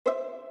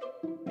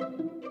Hello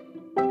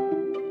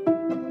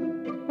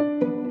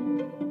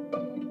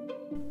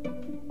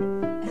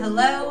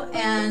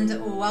and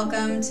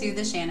welcome to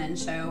The Shannon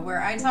Show,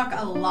 where I talk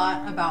a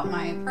lot about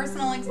my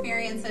personal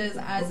experiences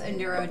as a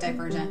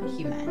neurodivergent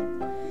human.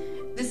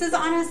 This is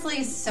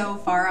honestly so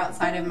far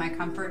outside of my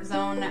comfort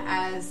zone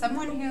as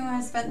someone who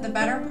has spent the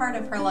better part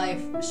of her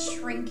life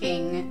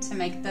shrinking to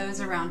make those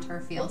around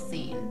her feel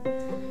seen.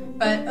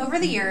 But over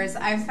the years,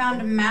 I've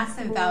found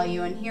massive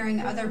value in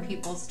hearing other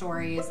people's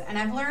stories, and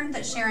I've learned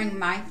that sharing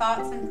my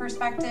thoughts and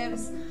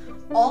perspectives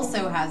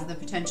also has the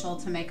potential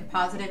to make a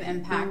positive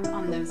impact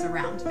on those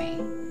around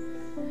me.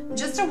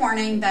 Just a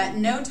warning that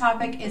no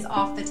topic is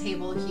off the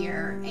table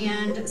here,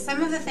 and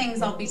some of the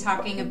things I'll be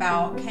talking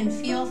about can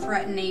feel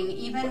threatening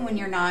even when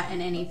you're not in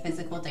any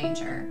physical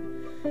danger.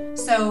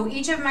 So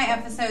each of my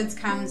episodes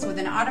comes with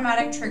an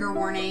automatic trigger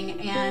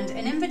warning and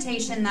an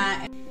invitation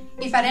that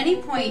if at any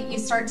point you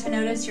start to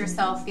notice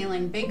yourself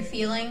feeling big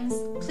feelings,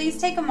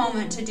 please take a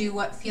moment to do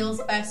what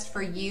feels best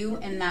for you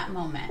in that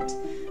moment,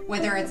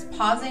 whether it's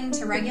pausing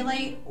to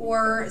regulate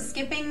or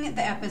skipping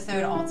the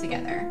episode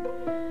altogether.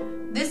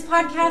 This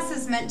podcast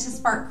is meant to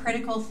spark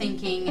critical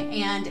thinking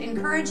and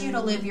encourage you to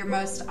live your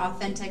most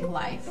authentic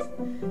life.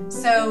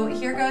 So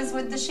here goes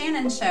with The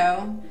Shannon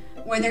Show.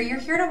 Whether you're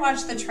here to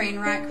watch the train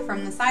wreck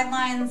from the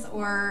sidelines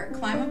or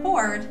climb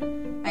aboard,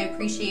 I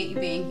appreciate you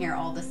being here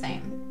all the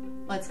same.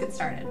 Let's get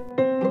started.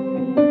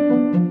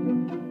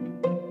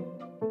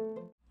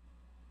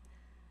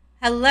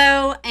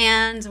 Hello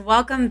and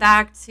welcome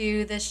back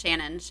to The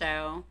Shannon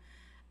Show.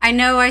 I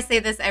know I say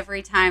this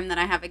every time that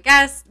I have a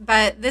guest,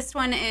 but this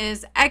one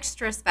is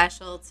extra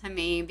special to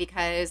me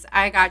because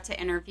I got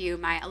to interview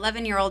my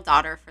 11-year-old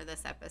daughter for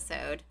this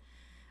episode.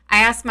 I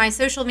asked my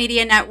social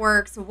media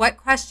networks what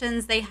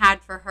questions they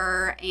had for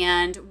her,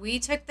 and we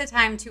took the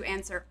time to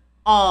answer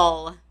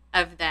all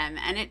of them,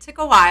 and it took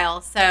a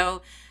while,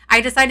 so I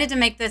decided to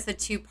make this a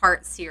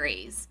two-part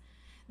series.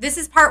 This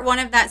is part one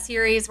of that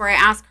series where I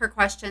ask her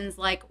questions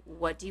like,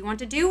 what do you want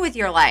to do with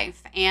your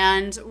life?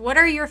 And what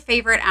are your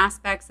favorite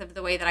aspects of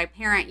the way that I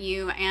parent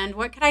you? And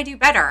what could I do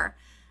better?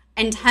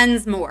 And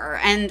tons more.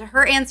 And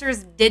her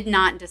answers did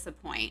not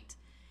disappoint.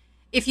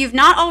 If you've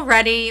not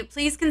already,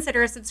 please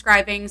consider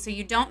subscribing so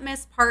you don't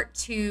miss part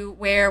two,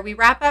 where we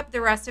wrap up the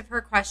rest of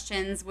her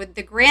questions with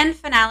the grand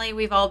finale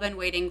we've all been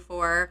waiting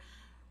for,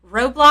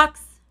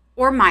 Roblox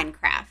or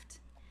Minecraft.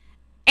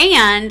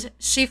 And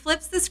she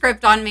flips the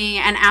script on me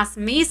and asks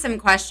me some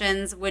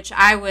questions, which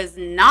I was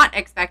not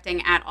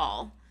expecting at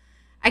all.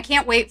 I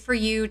can't wait for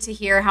you to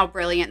hear how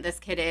brilliant this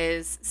kid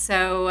is,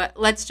 so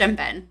let's jump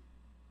in.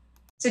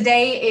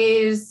 Today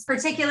is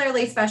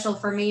particularly special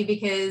for me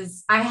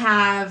because I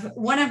have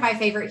one of my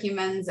favorite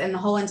humans in the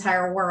whole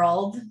entire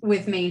world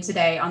with me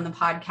today on the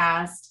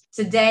podcast.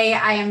 Today,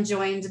 I am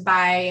joined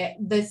by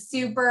the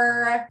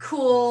super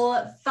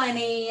cool,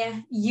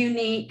 funny,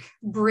 unique,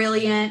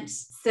 brilliant,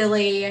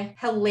 silly,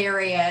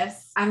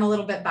 hilarious. I'm a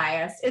little bit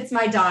biased. It's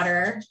my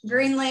daughter,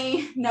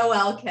 Greenlee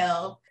Noel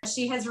Kill.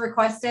 She has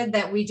requested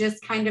that we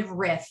just kind of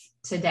riff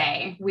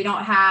today. We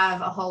don't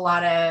have a whole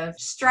lot of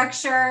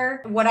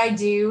structure. What I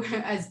do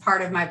as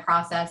part of my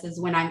process is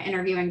when I'm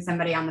interviewing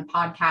somebody on the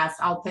podcast,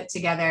 I'll put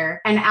together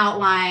an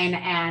outline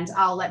and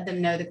I'll let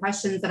them know the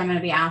questions that I'm going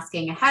to be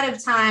asking ahead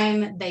of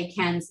time. They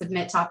can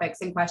submit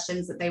topics and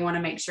questions that they want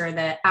to make sure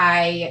that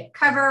I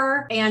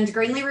cover. And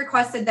Greenlee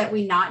requested that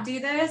we not do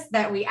this,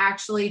 that we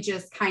actually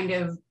just kind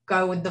of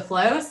go with the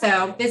flow.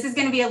 So this is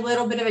going to be a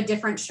little bit of a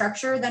different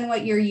structure than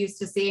what you're used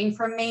to seeing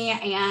from me.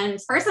 And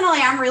personally,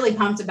 I'm really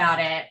pumped about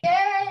it.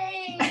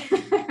 Yay!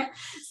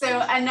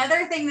 So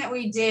another thing that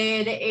we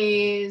did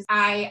is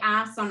I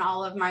asked on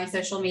all of my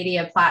social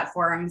media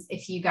platforms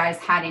if you guys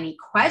had any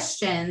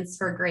questions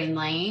for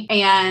Greenlee,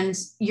 and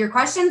your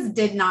questions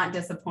did not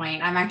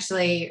disappoint. I'm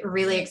actually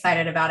really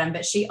excited about them,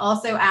 but she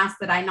also asked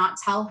that I not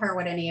tell her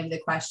what any of the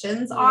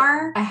questions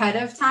are ahead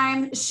of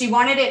time. She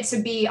wanted it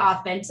to be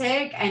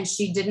authentic and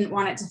she didn't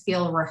want it to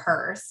feel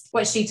rehearsed.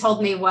 What she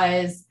told me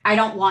was, I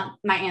don't want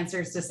my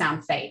answers to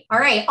sound fake. All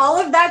right. All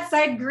of that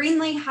said,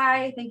 Greenlee,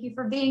 hi. Thank you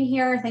for being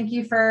here. Thank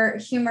you for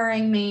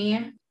humoring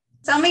me.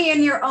 Tell me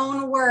in your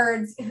own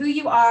words who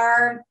you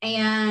are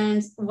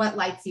and what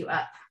lights you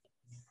up.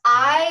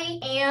 I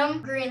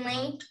am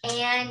Greenlee,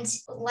 and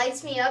what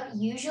lights me up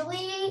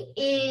usually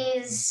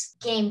is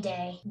game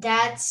day.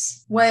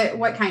 That's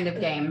what kind of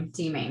game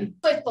do you mean?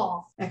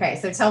 football. Okay,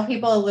 so tell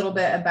people a little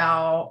bit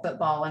about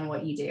football and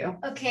what you do.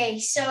 Okay,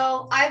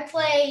 so I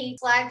play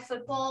flag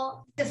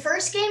football. The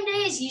first game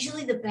day is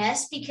usually the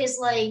best because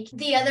like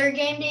the other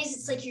game days,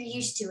 it's like you're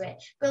used to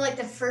it. But like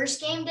the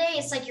first game day,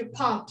 it's like you're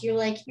pumped. You're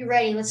like, you're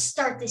ready. Let's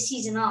start the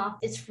season off.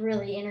 It's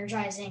really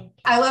energizing.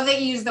 I love that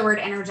you use the word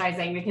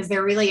energizing because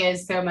there really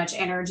is so so much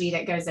energy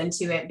that goes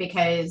into it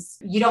because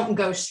you don't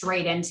go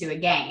straight into a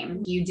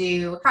game. You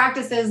do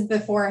practices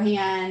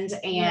beforehand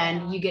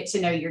and you get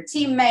to know your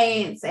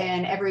teammates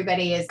and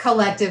everybody is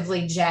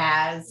collectively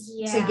jazzed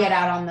to get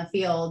out on the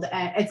field.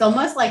 It's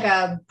almost like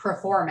a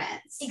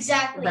performance.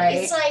 Exactly. Right?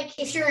 It's like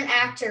if you're an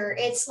actor,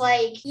 it's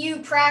like you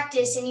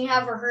practice and you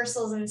have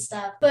rehearsals and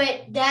stuff,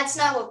 but that's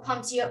not what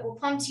pumps you up. What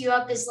pumps you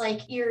up is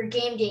like your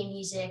game day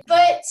music.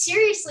 But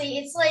seriously,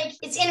 it's like,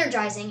 it's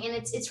energizing and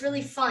it's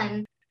really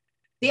fun.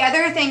 The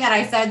other thing that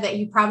I said that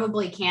you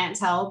probably can't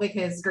tell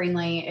because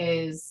Greenlee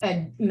is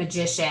a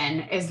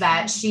magician is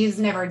that she's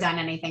never done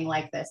anything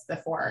like this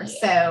before. Yeah.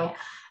 So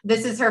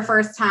this is her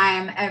first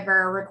time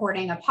ever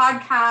recording a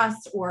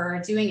podcast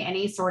or doing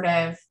any sort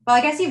of, well,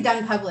 I guess you've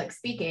done public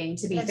speaking,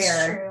 to be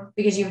fair,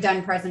 because you've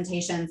done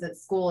presentations at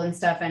school and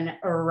stuff and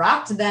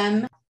rocked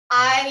them.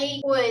 I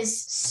was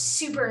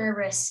super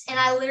nervous and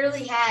I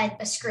literally had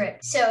a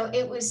script. So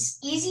it was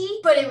easy,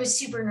 but it was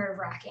super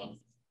nerve-wracking.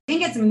 I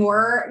think it's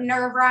more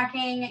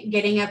nerve-wracking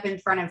getting up in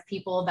front of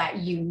people that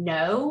you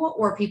know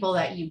or people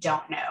that you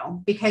don't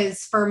know.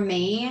 Because for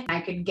me, I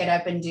could get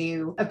up and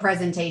do a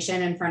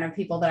presentation in front of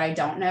people that I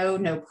don't know,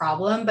 no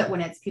problem. But when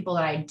it's people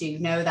that I do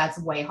know, that's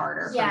way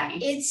harder for me.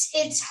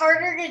 It's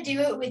harder to do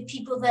it with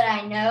people that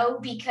I know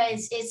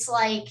because it's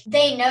like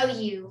they know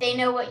you. They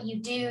know what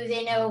you do.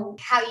 They know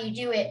how you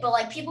do it. But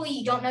like people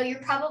you don't know, you're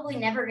probably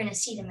never going to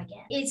see them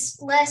again.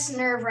 It's less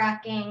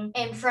nerve-wracking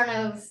in front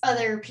of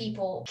other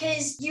people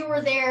because you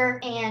were there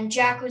and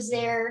Jack was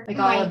there. Like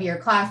all of your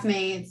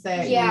classmates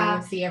that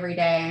you see every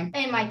day.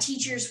 And my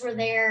teachers were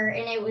there.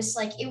 And it was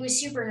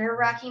super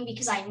nerve-wracking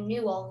because I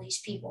knew all these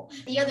people.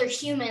 The other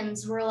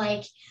humans were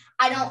like,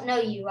 I don't know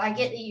you. I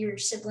get that you're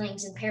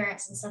siblings and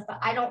parents and stuff, but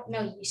I don't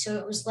know you. So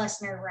it was less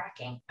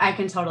nerve-wracking. I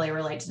can totally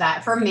relate to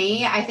that. For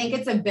me, I think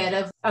it's a bit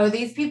of, oh,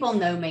 these people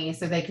know me,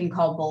 so they can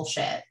call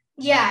bullshit.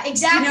 Yeah,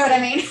 exactly. You know what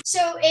I mean?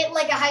 So it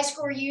like a high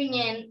school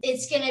reunion,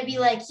 it's going to be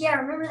like, yeah,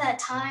 remember that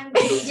time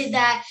we did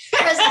that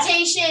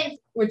presentation?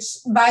 Which,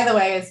 by the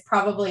way, is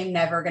probably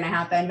never going to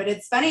happen. But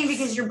it's funny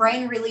because your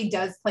brain really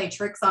does play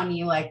tricks on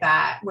you like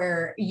that,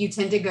 where you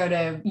tend to go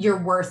to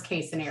your worst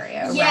case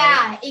scenario.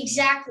 Yeah, right?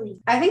 Exactly.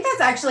 I think that's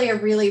actually a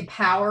really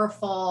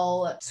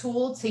powerful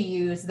tool to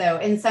use, though.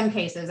 In some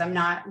cases, I'm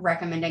not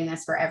recommending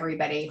this for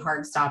everybody,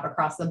 hard stop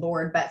across the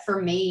board. But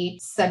for me,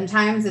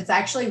 sometimes it's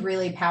actually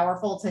really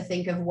powerful to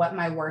think of what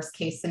my worst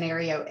case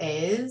scenario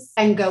is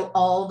and go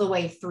all the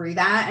way through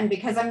that. And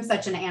because I'm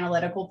such an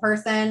analytical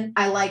person,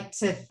 I like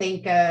to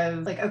think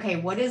of like, okay,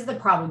 what is the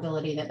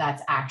probability that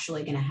that's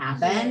actually going to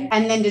happen? Yeah.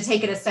 And then to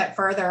take it a step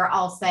further,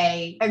 I'll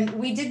say, and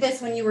we did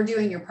this when you were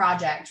doing your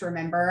project,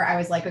 remember? I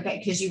was like, okay,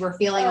 because you were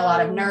feeling a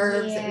lot of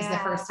nerves. Yeah. It was the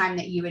first time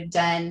that you had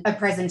done a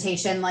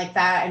presentation like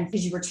that. And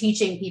because you were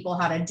teaching people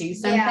how to do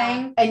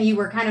something and you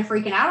were kind of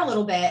freaking out a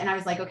little bit. And I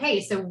was like, okay,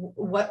 so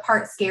what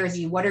part scares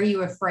you? What are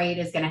you afraid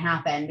is going to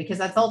happen? Because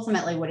that's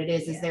ultimately what it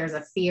is there's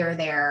a fear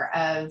there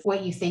of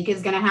what you think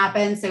is going to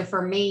happen. So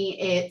for me,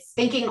 it's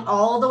thinking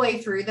all the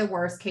way through the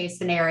worst case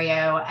scenario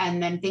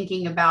and then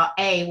thinking about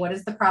A, what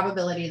is the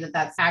probability that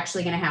that's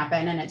actually going to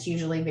happen? And it's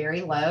usually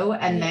very low.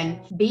 And then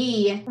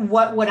B,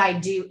 what would I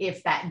do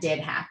if that did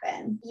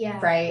happen? Yeah.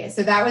 Right.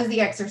 So that was the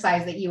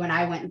exercise that you and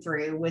I went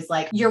through was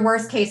like your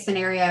worst case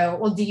scenario.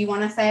 Well, do you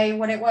want to say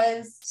what it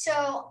was?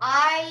 So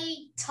I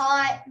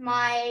taught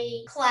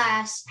my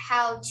class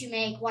how to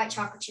make white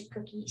chocolate chip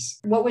cookies.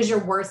 What was your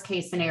worst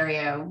case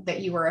scenario that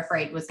you were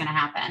afraid was going to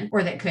happen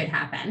or that could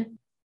happen?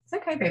 It's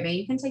okay, baby.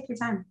 You can take your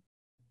time.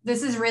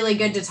 This is really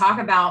good to talk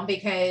about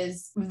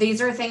because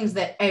these are things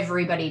that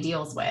everybody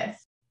deals with.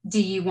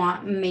 Do you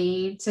want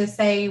me to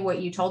say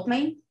what you told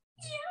me?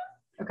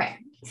 Yeah. Okay.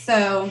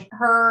 So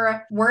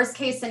her worst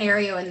case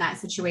scenario in that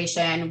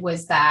situation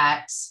was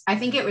that I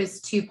think it was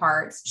two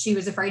parts. She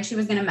was afraid she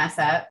was going to mess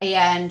up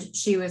and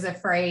she was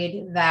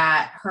afraid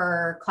that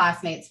her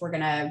classmates were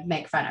going to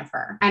make fun of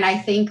her. And I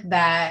think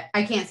that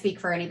I can't speak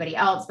for anybody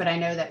else, but I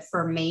know that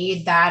for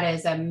me, that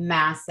is a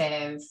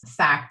massive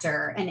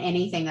factor in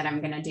anything that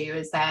I'm going to do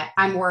is that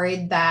I'm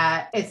worried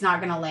that it's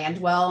not going to land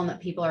well and that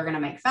people are going to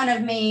make fun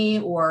of me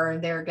or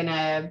they're going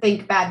to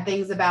think bad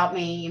things about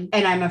me.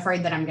 And I'm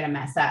afraid that I'm going to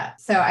mess up.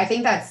 So I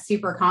think that's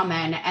super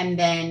common. And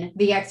then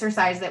the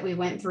exercise that we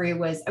went through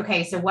was,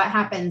 okay, so what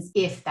happens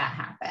if that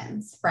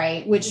happens,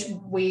 right? Which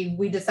we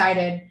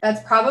decided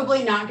that's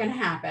probably not going to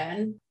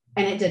happen.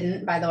 And it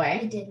didn't, by the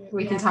way. It didn't.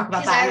 We can talk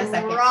about that in a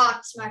second. I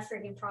rocked my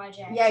freaking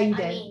project. Yeah, you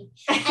did.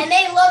 And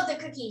they loved the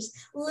cookies.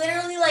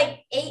 Literally like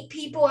 8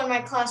 people in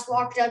my class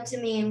walked up to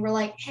me and were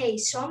like, hey,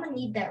 so I'm going to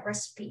need that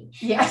recipe.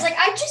 Yeah. I was like,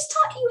 I just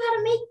taught you how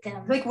to make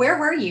them. Like, where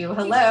were you?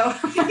 Hello.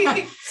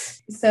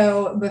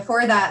 So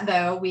before that,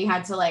 though, we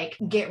had to like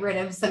get rid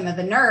of some of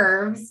the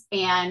nerves.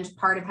 And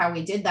part of how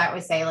we did that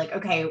was say, like,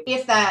 okay,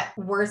 if that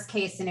worst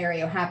case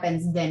scenario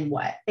happens, then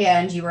what?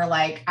 And you were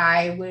like,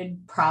 I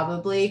would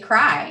probably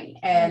cry.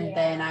 And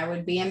then I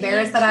would be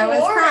embarrassed that I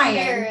was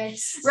crying.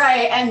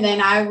 Right. And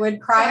then I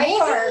would cry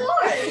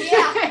more.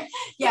 Yeah.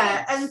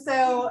 Yeah.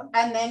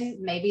 And then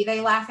maybe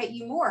they laugh at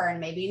you more and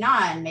maybe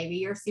not. And maybe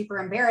you're super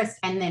embarrassed.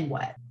 And then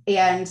what?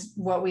 And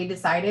what we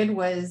decided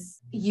was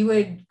you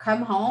would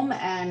come home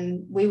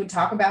and we would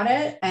talk about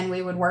it and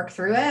we would work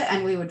through it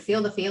and we would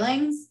feel the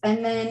feelings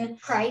and then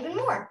cry even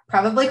more.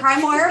 Probably cry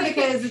more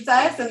because it's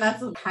us and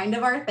that's kind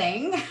of our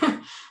thing.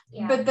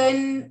 Yeah. But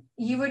then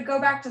you would go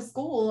back to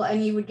school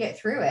and you would get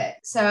through it.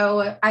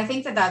 So I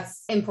think that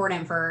that's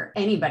important for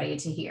anybody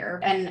to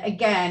hear. And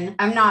again,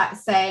 I'm not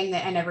saying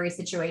that in every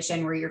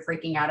situation where you're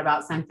freaking out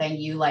about something,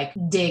 you like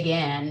dig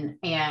in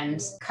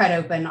and cut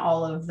open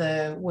all of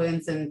the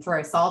wounds and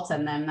throw salt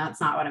in them.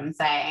 That's not what I'm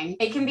saying.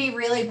 It can be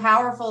really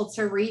powerful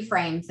to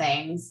reframe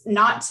things,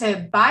 not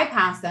to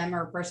bypass them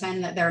or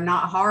pretend that they're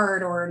not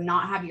hard or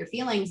not have your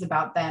feelings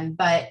about them,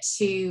 but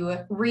to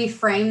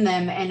reframe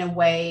them in a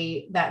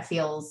way that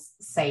feels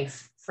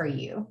safe for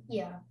you.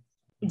 Yeah.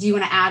 Do you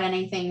want to add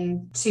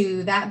anything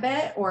to that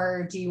bit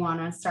or do you want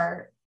to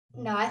start?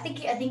 No, I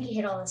think you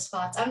hit all the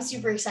spots. I'm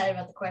super excited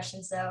about the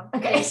questions though.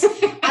 Okay.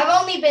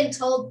 I've only been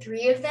told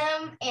 3 of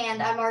them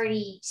and I'm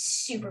already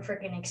super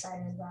freaking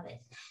excited about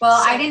it.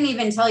 Well, I didn't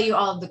even tell you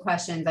all of the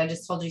questions. I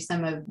just told you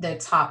some of the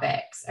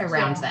topics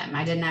around them.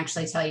 I didn't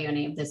actually tell you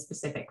any of the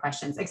specific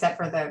questions except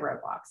for the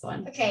Roblox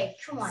one. Okay,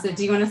 come on. So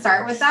do you want to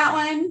start with that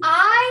one?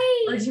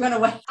 Or do you want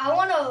to wait? I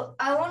want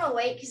to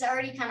wait because I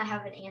already kind of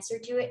have an answer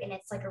to it and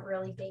it's like a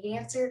really big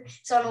answer.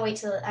 So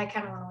I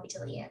kind of want to wait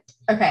till the end.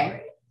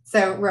 Okay.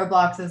 So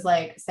Roblox is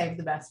like save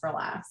the best for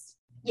last.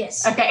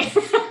 Yes. Okay.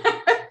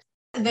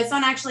 This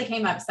one actually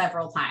came up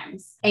several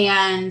times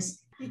and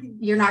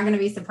you're not going to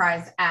be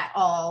surprised at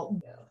all.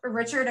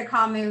 Richard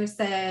Akamu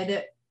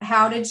said,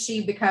 how did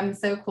she become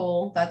so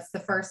cool? That's the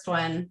first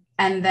one.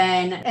 And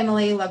then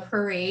Emily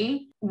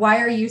LaPourie, why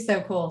are you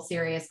so cool?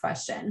 Serious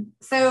question.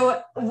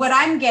 So what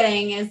I'm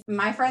getting is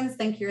my friends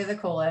think you're the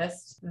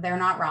coolest. They're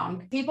not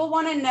wrong. People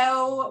want to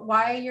know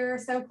why you're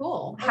so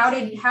cool. How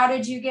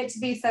did you get to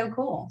be so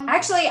cool?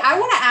 Actually, I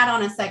want to add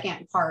on a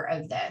second part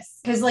of this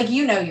because like,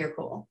 you're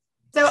cool.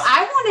 So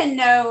I want to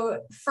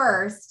know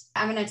first,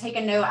 I'm going to take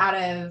a note out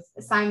of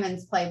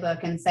Simon's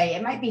playbook and say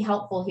it might be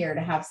helpful here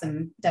to have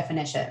some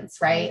definitions,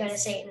 right? You got to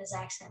say it in his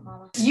accent,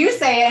 Mama. You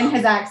say it in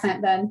his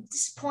accent then.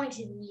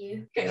 Disappointed in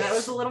you. Okay, that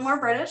was a little more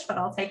British, but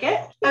I'll take it.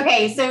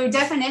 Okay, so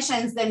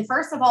definitions then.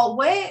 First of all,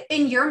 what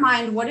in your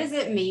mind, what does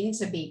it mean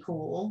to be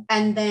cool?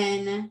 And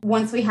then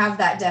once we have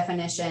that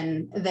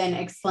definition, then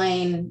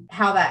explain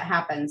how that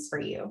happens for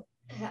you.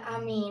 I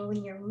mean,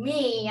 when you're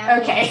me.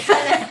 Okay.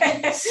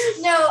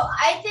 No,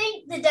 I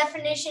think the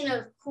definition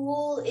of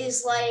cool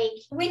is like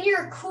when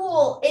you're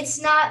cool,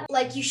 it's not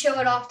like you show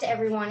it off to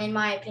everyone, in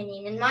my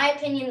opinion. In my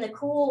opinion, the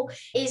cool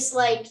is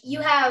like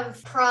you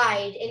have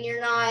pride and you're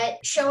not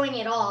showing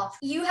it off.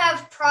 You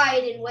have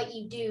pride in what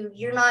you do.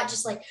 You're not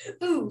just like,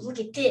 ooh,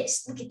 look at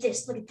this, look at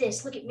this, look at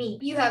this, look at me.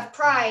 You have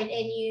pride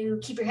and you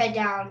keep your head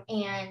down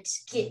and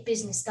get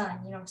business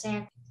done. You know what I'm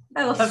saying?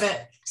 I love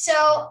it. So,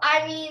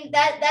 I mean,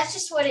 that's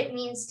just what it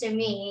means to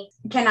me.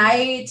 Can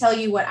I tell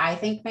you what I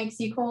think makes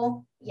you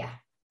cool? Yeah.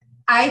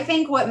 I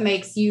think what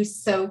makes you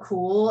so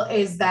cool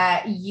is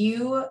that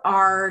you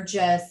are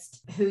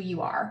just who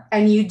you are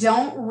and you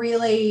don't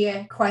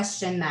really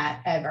question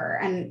that ever,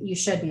 and you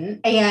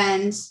shouldn't.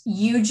 And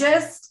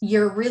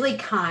you're really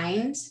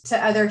kind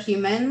to other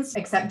humans,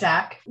 except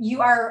Jack.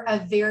 You are a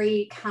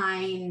very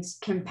kind,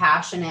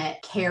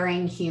 compassionate,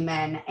 caring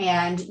human.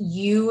 And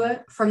you,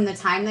 from the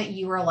time that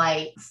you were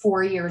like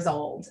 4 years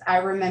old, I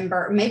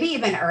remember maybe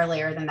even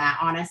earlier than that,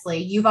 honestly,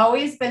 you've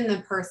always been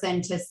the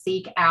person to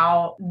seek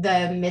out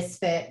the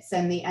misfits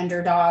and the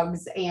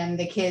underdogs and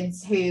the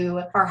kids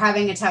who are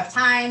having a tough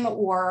time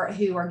or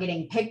who are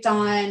getting picked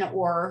on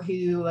or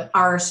who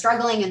are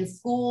struggling in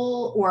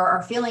school or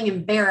are feeling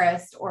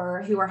embarrassed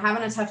or who are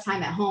having a tough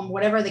time at home,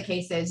 whatever the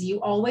case is.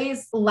 You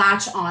always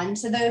latch on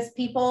to those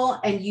people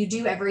and you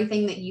do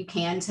everything that you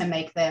can to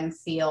make them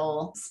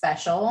feel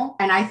special.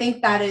 And I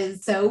think that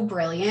is so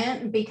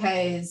brilliant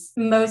because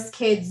most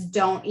kids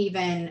don't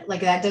even,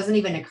 like, that doesn't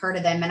even occur to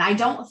them. And I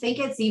don't think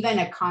it's even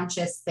a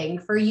conscious thing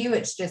for you.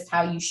 It's just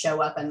how you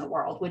show up in the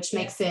world, which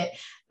makes it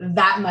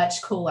that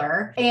much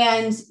cooler.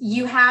 And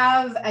you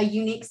have a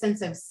unique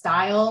sense of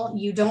style.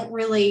 You don't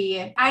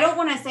really, I don't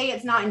want to say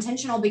it's not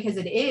intentional because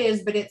it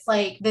is, but it's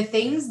like the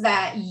things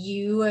that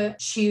you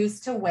choose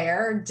to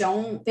wear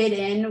don't fit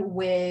in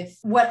with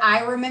what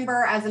I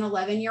remember as an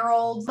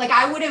 11-year-old. Like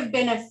I would have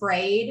been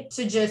afraid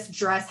to just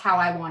dress how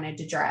I wanted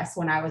to dress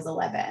when I was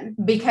 11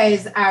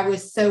 because I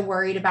was so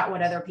worried about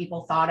what other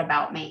people thought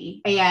about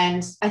me.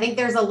 And I think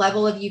there's a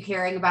level of you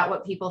caring about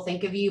what people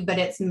think of you, but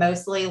it's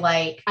mostly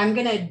like, I'm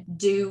going to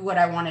do what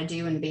I want to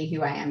do and be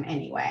who I am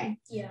anyway.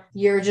 Yeah.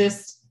 You're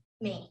just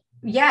me.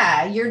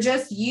 Yeah, you're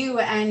just you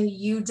and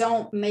you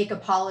don't make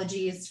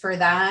apologies for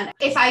that.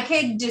 If I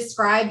could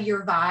describe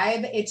your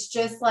vibe, it's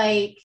just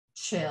like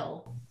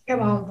chill. Your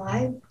mom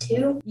vibe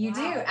too? You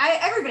do.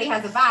 Everybody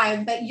has a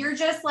vibe, but you're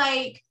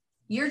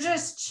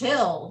just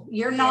chill.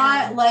 You're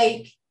not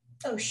like,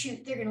 oh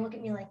shoot, they're gonna look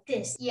at me like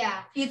this.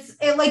 Yeah. It's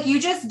like you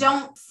just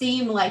don't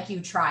seem like you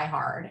try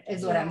hard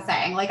is what I'm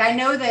saying. Like, I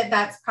know that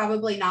that's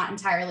probably not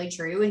entirely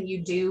true and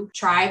you do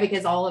try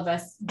because all of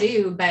us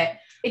do, but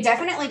it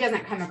definitely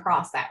doesn't come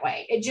across that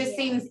way. It just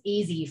seems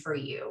easy for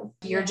you.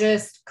 You're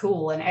just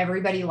cool and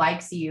everybody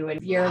likes you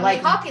and you're I'm like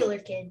a popular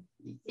kid.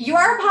 You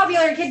are a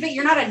popular kid, but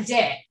you're not a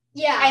dick.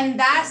 Yeah. And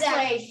that's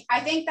like,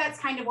 I think that's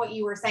kind of what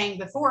you were saying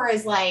before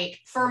is like,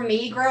 for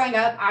me growing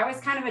up, I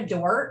was kind of a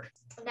dork.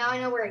 Now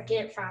I know where I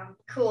get it from.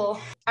 Cool.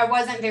 I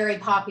wasn't very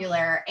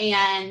popular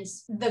and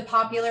the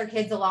popular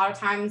kids a lot of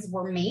times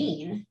were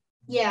mean.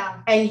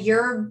 Yeah. And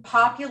you're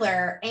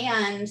popular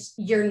and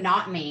you're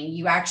not mean.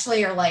 You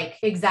actually are like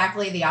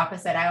exactly the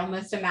opposite. I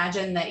almost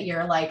imagine that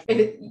you're like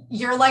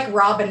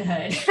Robin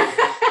Hood.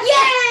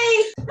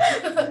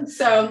 Yay!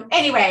 So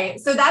anyway,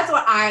 so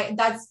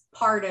that's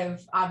part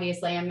of,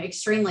 obviously I'm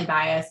extremely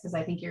biased because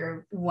I think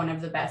you're one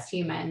of the best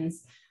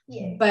humans.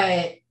 Yeah.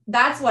 But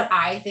that's what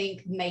I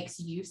think makes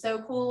you so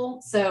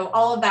cool. So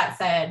all of that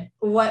said,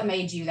 what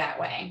made you that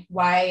way?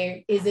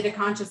 Why is it a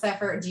conscious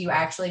effort? Do you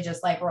actually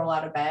just like roll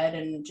out of bed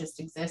and just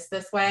exist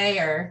this way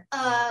or?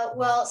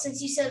 Well,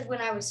 since you said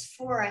when I was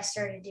 4, I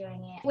started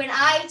doing it. When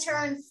I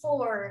turned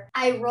 4,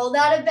 I rolled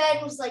out of bed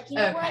and was like, you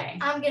know what?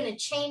 I'm going to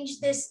change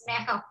this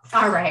now.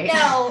 All right.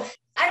 No.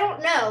 I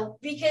don't know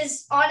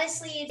because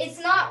honestly, it's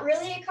not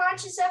really a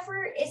conscious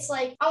effort. It's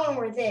like, I want to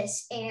wear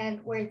this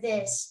and wear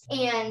this.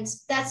 And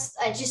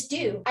I just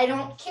do. I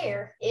don't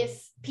care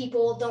if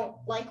people don't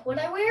like what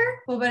I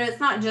wear. Well, but it's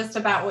not just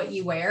about what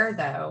you wear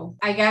though.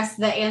 I guess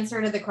the answer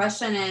to the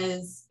question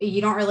is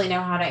you don't really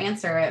know how to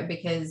answer it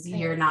because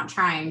you're not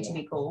trying to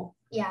be cool.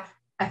 Yeah.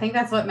 I think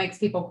that's what makes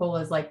people cool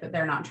is like that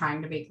they're not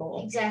trying to be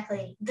cool.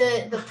 Exactly.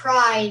 The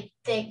pride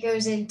that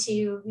goes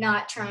into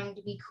not trying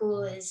to be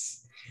cool is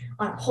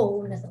on a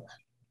whole nother level.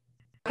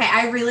 Okay,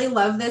 I really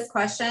love this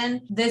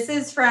question. This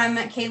is from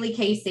Kaylee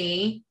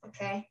Casey.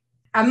 Okay.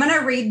 I'm going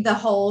to read the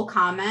whole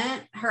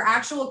comment. Her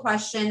actual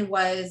question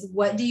was,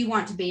 what do you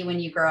want to be when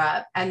you grow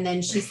up? And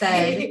then she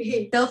said,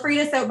 feel free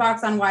to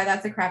soapbox on why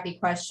that's a crappy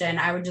question.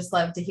 I would just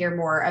love to hear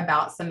more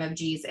about some of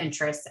G's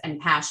interests and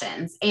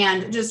passions.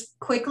 And just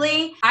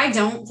quickly, I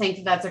don't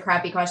think that's a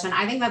crappy question.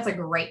 I think that's a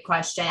great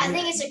question. I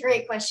think it's a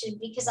great question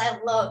because I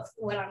love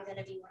what I'm going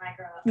to be when I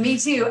grow up. Me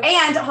too.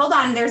 And hold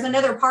on, there's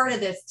another part of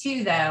this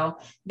too, though.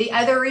 The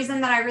other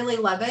reason that I really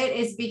love it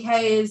is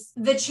because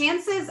the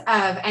chances of,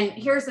 and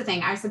here's the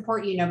thing, I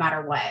support you no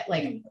matter what.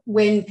 Like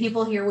when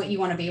people hear what you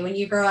want to be when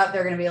you grow up,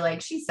 they're going to be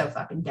like, she's so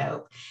fucking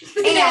dope.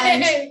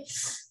 And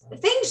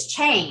things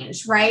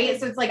change, right?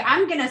 So it's like,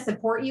 I'm going to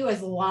support you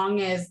as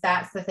long as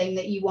that's the thing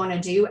that you want to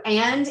do.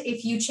 And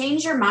if you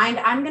change your mind,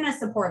 I'm going to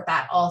support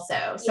that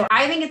also. So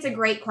I think it's a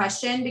great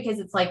question because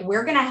it's like,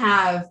 we're going to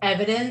have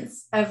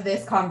evidence of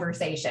this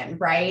conversation,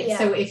 right? Yeah.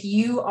 So if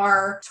you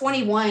are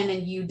 21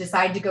 and you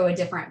decide to go a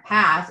different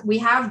path, we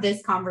have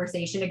this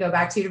conversation to go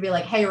back to be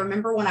like, hey,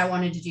 remember when I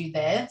wanted to do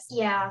this?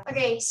 Yeah.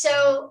 Okay.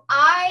 So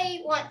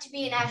I want to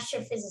be an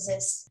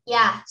astrophysicist.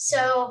 Yeah.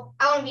 So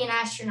I want to be an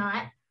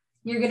astronaut.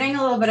 You're getting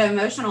a little bit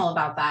emotional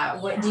about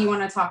that. What do you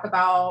want to talk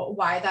about?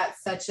 Why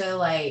that's such a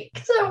like?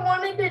 Because I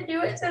wanted to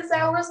do it since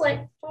I was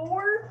like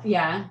 4.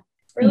 Yeah.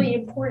 Really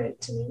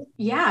important to me.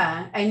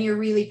 Yeah. And you're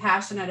really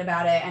passionate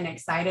about it and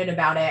excited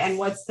about it. And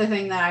what's the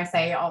thing that I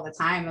say all the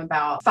time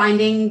about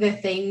finding the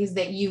things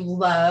that you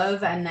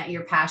love and that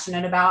you're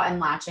passionate about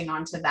and latching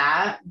onto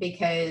that?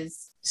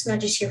 Because it's not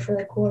just here for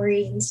the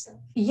glory and stuff.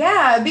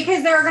 Yeah,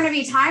 because there are going to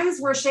be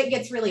times where shit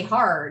gets really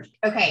hard.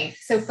 Okay.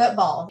 So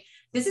football.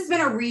 This has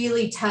been a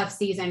really tough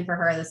season for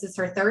her. This is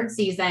her 3rd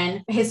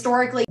season.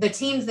 Historically, the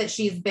teams that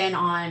she's been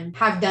on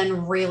have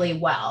done really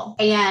well.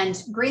 And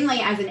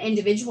Greenlee, as an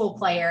individual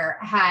player,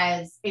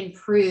 has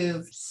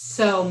improved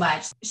so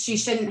much. She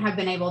shouldn't have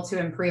been able to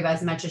improve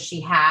as much as she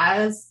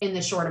has in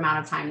the short amount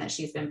of time that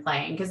she's been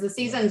playing because the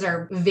seasons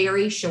are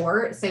very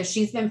short. So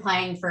she's been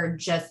playing for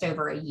just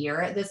over a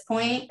year at this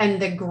point,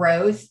 and the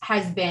growth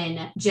has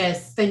been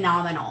just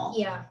phenomenal.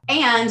 Yeah.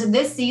 And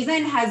this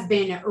season has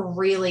been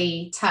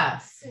really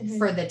tough. Mm-hmm.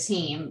 For the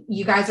team.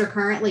 You guys are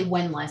currently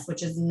winless,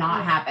 which has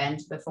not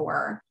happened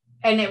before.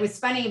 And it was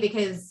funny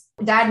because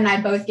Dad and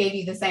I both gave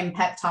you the same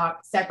pep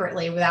talk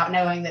separately without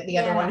knowing that the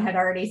other one had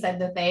already said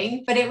the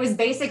thing. But it was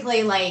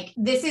basically like,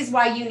 this is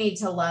why you need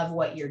to love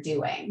what you're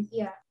doing.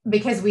 Yeah.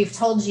 Because we've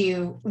told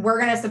you we're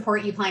going to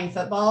support you playing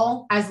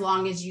football as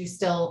long as you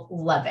still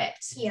love it.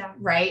 Yeah.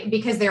 Right.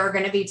 Because there are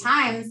going to be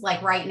times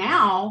like right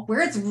now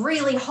where it's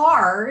really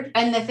hard.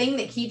 And the thing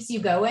that keeps you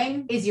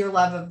going is your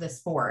love of the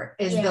sport,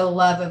 is the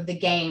love of the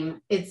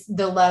game. It's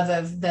the love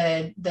of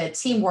the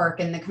teamwork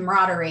and the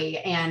camaraderie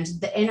and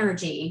the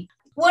energy.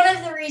 One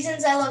of the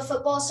reasons I love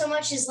football so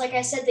much is, like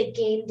I said, the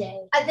game day.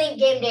 I think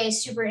game day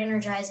is super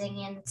energizing,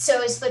 and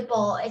so is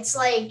football. It's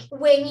like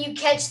when you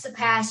catch the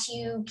pass,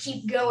 you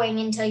keep going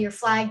until your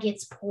flag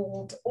gets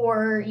pulled,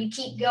 or you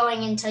keep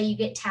going until you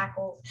get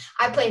tackled.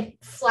 I play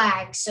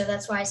flag, so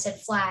that's why I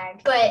said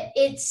flag. But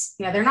it's...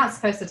 Yeah, they're not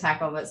supposed to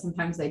tackle, but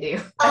sometimes they do.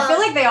 I feel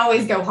like they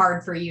always go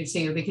hard for you,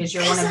 too, because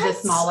you're one of the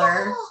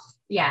smaller... Small.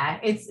 Yeah,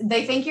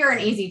 they think you're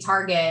an easy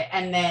target,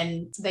 and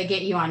then they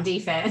get you on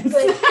defense.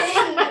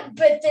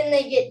 But then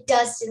they get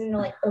dusted and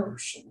they're like, oh,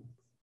 shoot.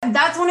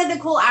 That's one of the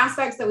cool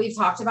aspects that we've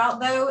talked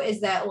about, though,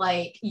 is that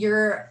like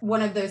you're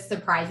one of those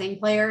surprising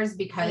players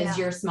because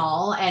you're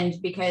small and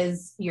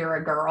because you're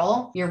a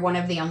girl. You're one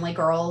of the only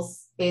girls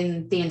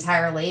in the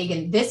entire league.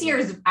 And this year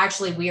is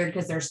actually weird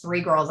because there's 3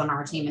 girls on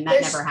our team, and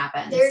that never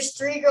happens. There's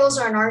 3 girls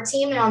on our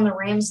team, and on the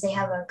Rams, they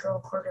have a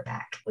girl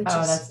quarterback, which is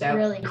that's dope.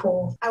 Really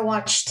cool. I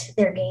watched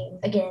their game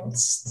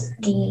against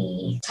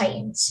the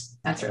Titans.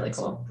 That's really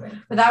cool.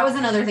 But that was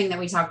another thing that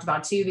we talked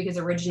about too, because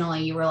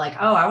originally you were like,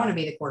 oh, I want to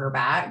be the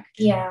quarterback.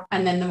 Yeah.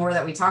 And then the more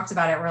that we talked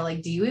about it, we're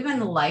like, do you even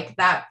like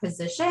that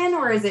position?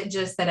 Or is it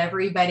just that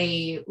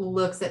everybody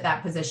looks at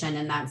that position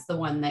and that's the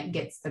one that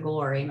gets the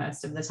glory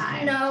most of the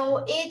time?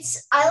 No,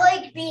 I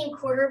like being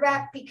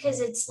quarterback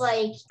because it's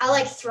like, I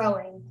like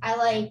throwing. I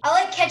like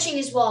catching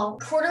as well.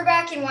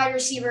 Quarterback and wide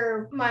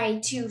receiver, my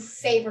 2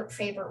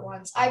 favorite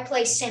ones. I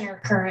play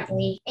center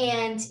currently,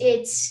 and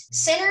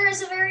center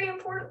is a very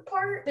important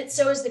part, but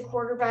so is the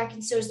quarterback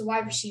and so is the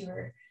wide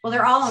receiver. Well,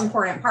 they're all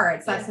important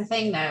parts. That's the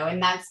thing, though. And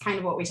that's kind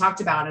of what we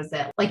talked about, is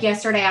that like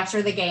yesterday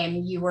after the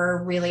game, you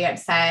were really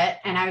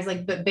upset. And I was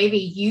like, but baby,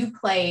 you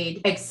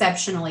played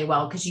exceptionally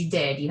well, because you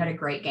did. You had a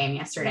great game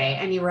yesterday.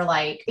 And you were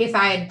like, if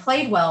I had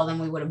played well, then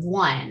we would have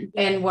won.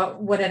 And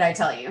what did I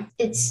tell you?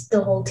 It's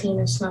the whole team.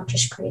 It's not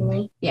just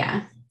Greenlee.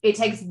 Yeah. It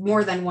takes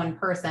more than one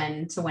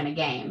person to win a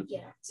game.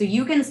 Yeah. So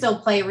you can still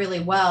play really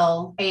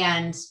well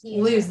and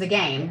lose the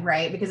game,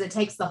 right? Because it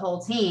takes the whole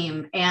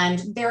team.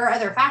 And there are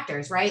other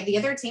factors, right? The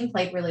other team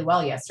played really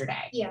well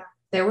yesterday. Yeah.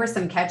 There were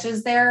some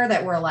catches there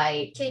that were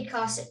like Cade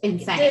Cossack.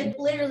 Insane.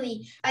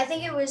 Literally, I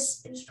think it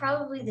was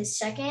probably the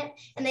second,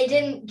 and they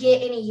didn't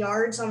get any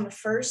yards on the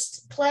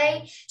first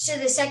play. So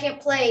the second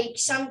play,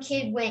 some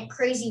kid went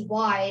crazy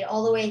wide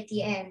all the way at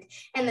the end,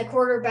 and the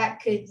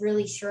quarterback could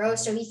really throw.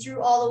 So he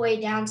threw all the way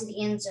down to the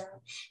end zone.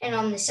 And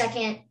on the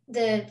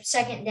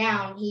second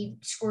down, he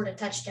scored a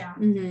touchdown.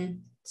 Mm-hmm.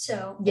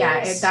 So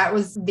that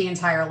was the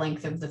entire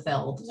length of the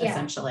field,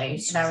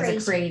 essentially. That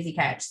was a crazy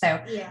catch.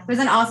 So it was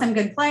an awesome,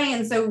 good play.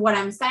 And so what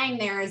I'm saying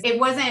there is it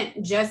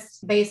wasn't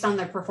just based on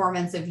the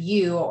performance of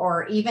you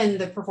or even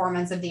the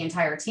performance of the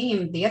entire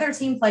team. The other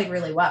team played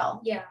really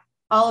well. Yeah.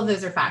 All of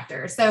those are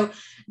factors. So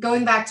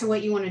going back to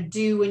what you want to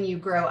do when you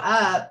grow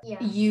up,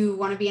 you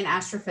want to be an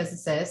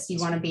astrophysicist. You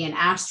want to be an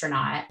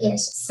astronaut.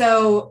 Yes.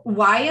 So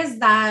why is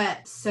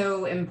that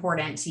so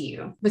important to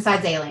you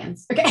besides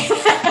aliens? Okay.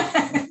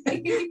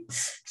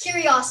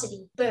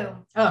 Curiosity.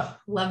 Boom. Oh,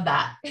 love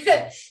that.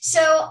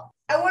 So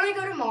I want to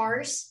go to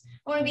Mars.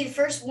 I want to be the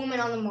first woman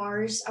on the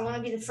Mars. I want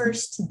to be the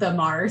first. The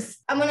Mars.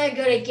 I'm going to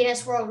go to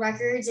Guinness World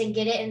Records and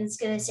get it. And it's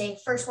going to say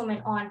first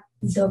woman on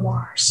the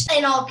Mars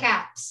in all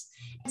caps.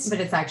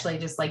 But it's actually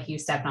just like you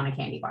stepped on a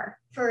candy bar.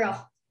 For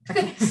real.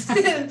 Okay.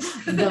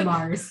 The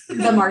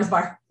Mars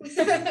bar.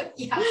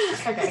 Yeah.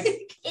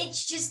 Okay.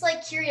 It's just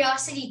like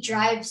curiosity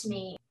drives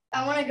me.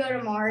 I want to go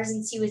to Mars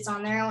and see what's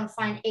on there. I want to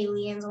find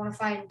aliens. I want to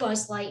find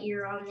Buzz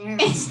Lightyear on there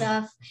and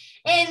stuff.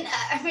 And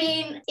I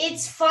mean,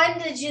 it's fun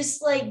to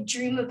just like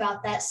dream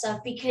about that stuff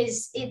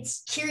because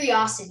it's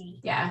curiosity.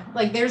 Yeah.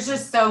 Like there's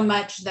just so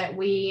much that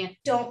we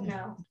don't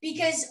know.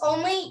 Because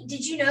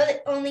did you know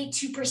that only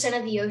 2%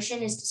 of the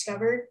ocean is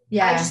discovered?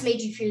 Yeah. I just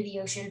made you fear the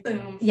ocean.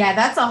 Boom. Yeah,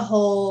 that's a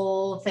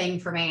whole thing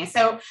for me.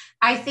 So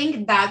I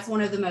think that's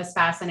one of the most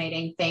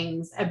fascinating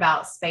things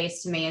about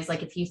space to me is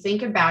like, if you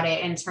think about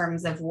it in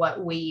terms of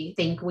what we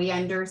think we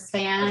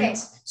understand. Okay,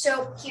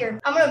 so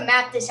here, I'm going to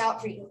map this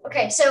out for you.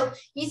 Okay, so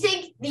you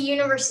think the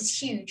universe is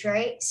huge,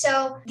 right?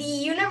 So the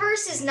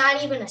universe is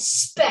not even a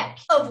speck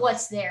of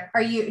what's there.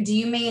 Do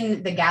you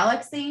mean the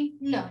galaxy?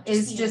 No.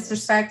 Is just a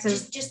speck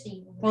of... Just the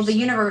universe. Well, the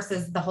universe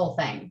is the whole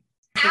thing.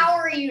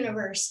 Our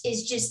universe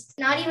is just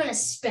not even a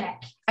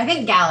speck. I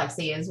think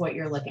galaxy is what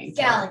you're looking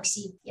for.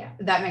 Galaxy, yeah.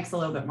 That makes a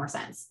little bit more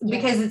sense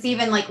because it's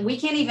even like we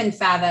can't even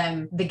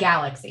fathom the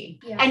galaxy.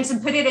 Yeah. And to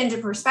put it into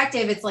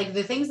perspective, it's like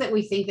the things that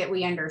we think that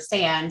we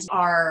understand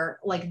are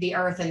like the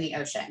earth and the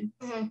ocean.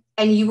 Mm-hmm.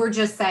 And you were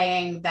just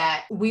saying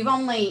that we've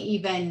only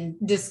even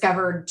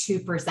discovered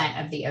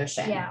 2% of the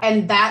ocean. Yeah.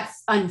 And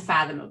that's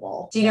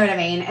unfathomable. Do you know what I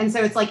mean? And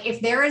so it's like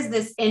if there is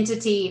this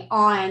entity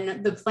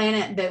on the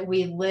planet that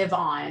we live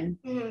on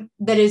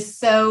that is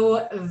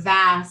so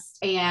vast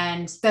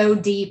and so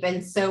deep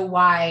and so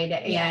wide,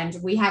 and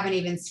we haven't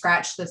even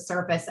scratched the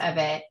surface of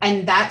it.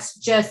 And that's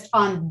just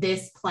on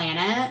this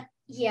planet.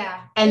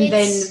 Yeah. And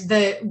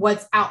then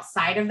what's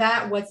outside of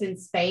that, what's in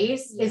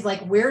space is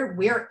like,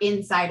 we're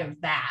inside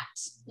of that.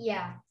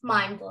 yeah,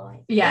 mind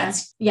blowing. Yeah.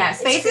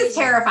 Space is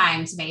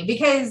terrifying to me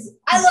because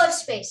I love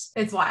space.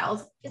 It's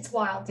wild. It's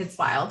wild.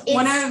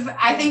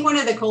 I think one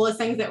of the coolest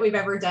things that we've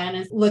ever done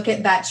is look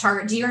at that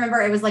chart. Do you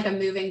remember it was like a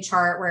moving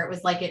chart where it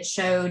was like it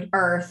showed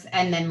Earth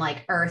and then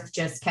like Earth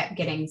just kept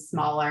getting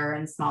smaller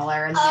and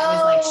smaller. And then it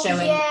was like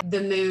showing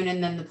the moon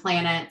and then the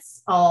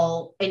planets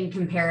all in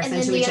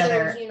comparison to each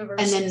other.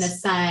 And then the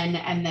sun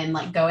and then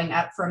like going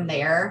up from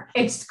there.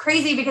 It's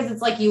crazy because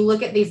it's like you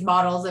look at these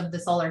models of the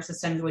solar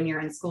systems when you're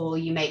in school,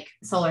 you make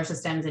solar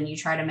systems and you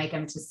try to make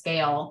them to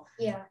scale.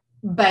 Yeah.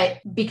 But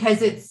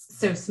because it's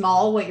so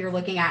small, what you're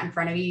looking at in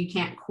front of you, you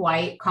can't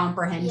quite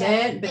comprehend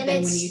it. But and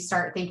then when you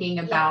start thinking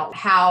about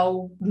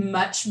how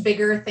much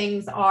bigger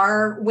things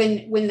are,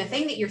 when the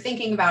thing that you're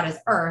thinking about is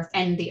Earth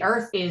and the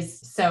Earth is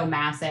so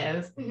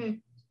massive,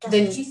 That's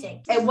what you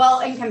think. Well,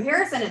 in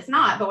comparison, it's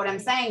not. But what I'm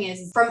saying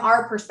is from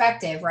our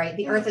perspective, right?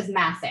 The Earth is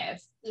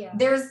massive. Yeah.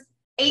 There's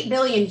 8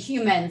 billion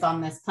humans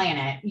on this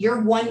planet.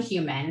 You're one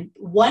human.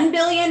 1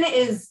 billion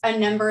is a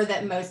number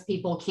that most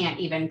people can't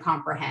even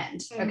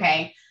comprehend.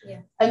 Okay.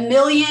 Yeah. 1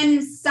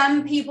 million,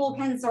 some people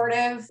can sort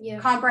of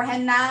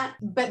comprehend that.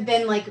 But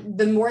then like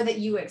the more that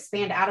you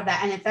expand out of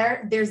that, and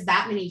if there's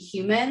that many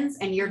humans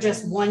and you're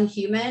just one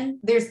human,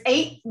 there's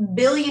 8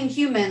 billion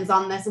humans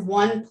on this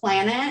one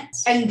planet.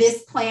 And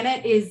this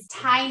planet is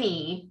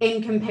tiny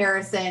in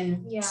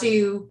comparison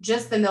to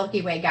just the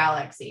Milky Way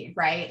galaxy,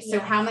 right? So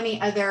how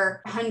many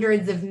other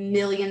hundreds of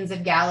millions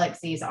of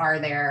galaxies are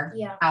there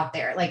out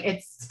there? Like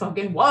it's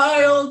fucking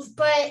wild.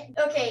 But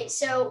okay,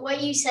 so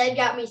what you said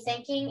got me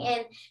thinking,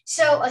 and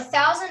so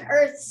 1,000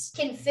 Earths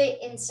can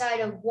fit inside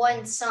of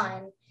one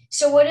sun.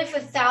 So what if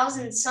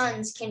 1,000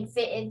 suns can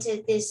fit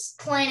into this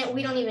planet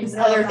we don't even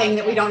know? Other thing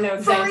that we don't know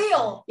exists. For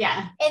real.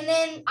 Yeah. And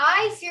then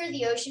I fear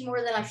the ocean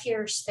more than I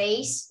fear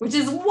space. Which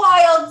is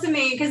wild to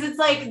me because it's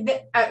like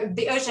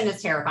the ocean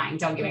is terrifying.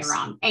 Don't get me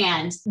wrong.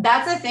 And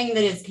that's a thing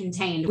that is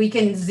contained. We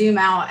can zoom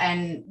out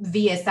and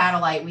via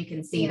satellite, we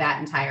can see that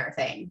entire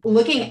thing.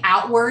 Looking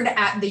outward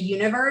at the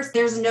universe,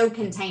 there's no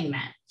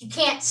containment. You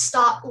can't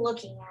stop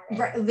looking at it.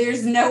 Right.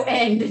 There's no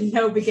end and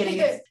no beginning.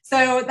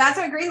 So that's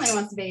what Greenlee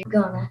wants to be.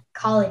 Going to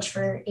college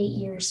for 8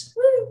 years.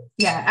 Woo.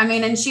 Yeah. I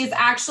mean, and she's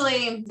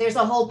actually, there's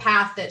a whole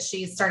path that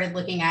she's started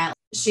looking at.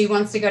 She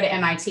wants to go to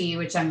MIT,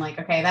 which I'm like,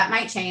 okay, that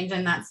might change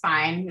and that's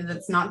fine.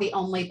 That's not the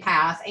only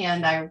path.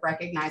 And I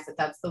recognize that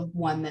that's the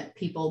one that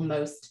people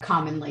most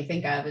commonly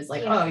think of is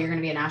like, oh, you're going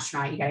to be an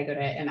astronaut. You got to go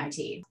to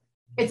MIT.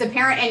 It's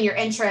apparent in your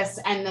interests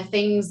and the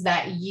things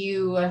that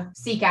you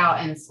seek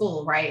out in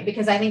school, right?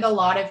 Because I think a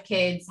lot of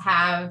kids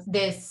have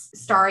this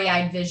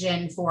starry-eyed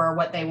vision for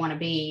what they want to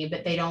be,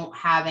 but they don't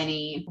have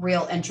any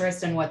real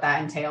interest in what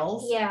that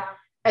entails. Yeah.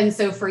 And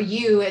so for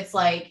you, it's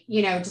like,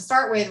 you know, to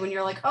start with, when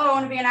you're like, oh, I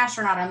want to be an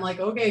astronaut, I'm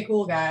like, okay,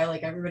 cool guy.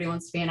 Like everybody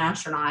wants to be an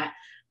astronaut.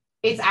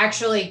 It's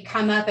actually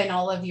come up in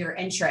all of your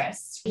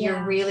interests. Yeah.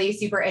 You're really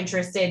super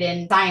interested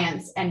in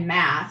science and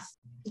math.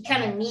 You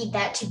kind of need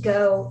that to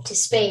go to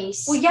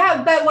space. Well,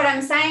 yeah, but what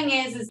I'm saying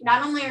is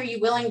not only are you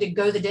willing to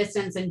go the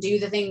distance and do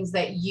the things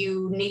that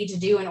you need to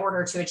do in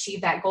order to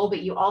achieve that goal,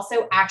 but you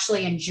also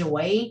actually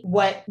enjoy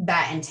what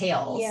that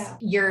entails. Yeah.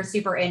 You're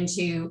super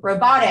into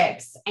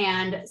robotics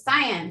and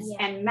science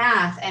and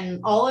math and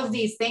all of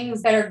these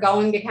things that are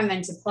going to come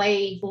into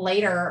play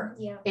later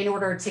in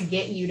order to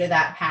get you to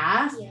that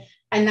path. Yeah.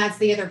 And that's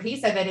the other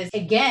piece of it is,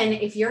 again,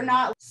 if you're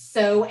not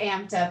so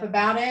amped up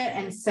about it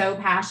and so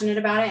passionate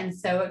about it and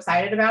so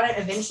excited about it,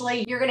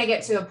 eventually you're going to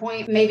get to a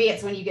point, maybe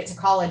it's when you get to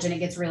college and it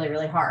gets really,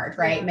 really hard,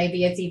 right? Yeah.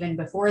 Maybe it's even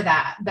before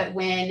that. But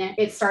when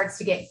it starts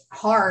to get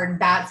hard,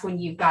 that's when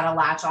you've got to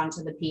latch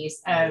onto the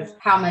piece of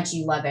how much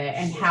you love it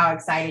and how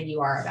excited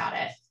you are about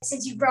it.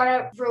 Since you brought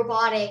up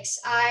robotics,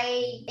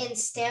 in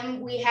STEM,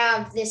 we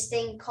have this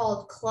thing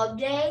called Club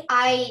Day.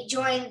 I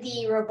joined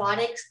the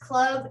robotics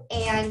club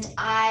and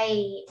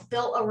I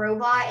built a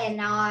robot and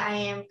now I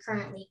am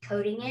currently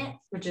coding it.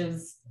 Which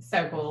is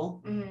so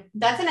cool. Mm-hmm.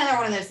 That's another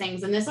one of those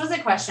things. And this was a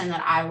question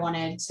that I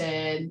wanted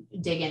to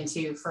dig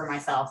into for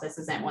myself. This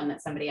isn't one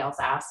that somebody else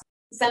asked.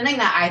 Something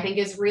that I think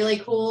is really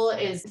cool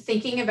is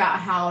thinking about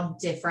how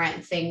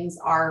different things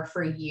are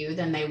for you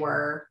than they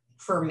were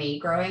for me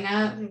growing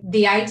up.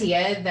 The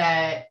idea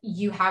that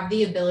you have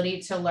the ability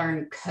to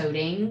learn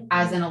coding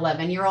as an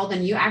 11-year-old,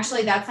 and that's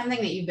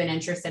something that you've been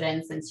interested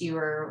in since you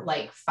were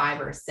like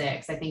 5 or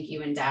 6. I think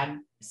you and Dad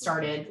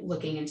started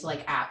looking into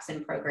like apps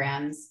and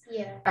programs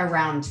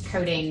around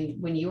coding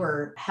when you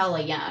were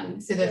hella young.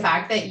 So the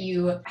fact that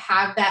you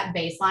have that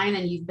baseline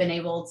and you've been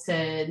able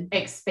to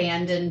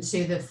expand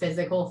into the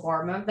physical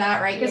form of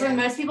that, right? Because when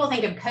most people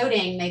think of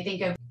coding, they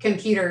think of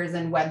computers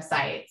and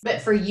websites.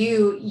 But for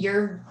you,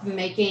 you're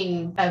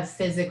making a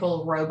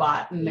physical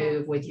robot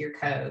move with your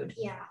code.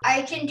 Yeah,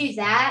 I can do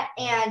that.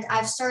 And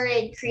I've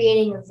started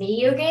creating a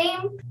video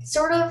game,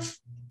 sort of.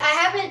 I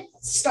haven't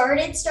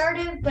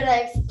started, but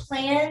I've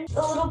planned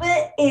a little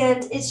bit,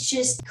 and it's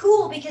just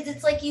cool because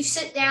it's like you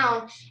sit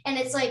down and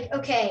it's like,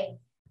 okay,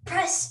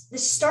 press the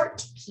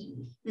start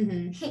key.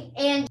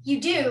 And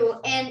you do,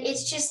 and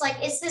it's just like,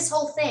 it's this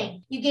whole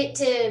thing. You get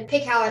to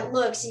pick how it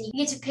looks, and you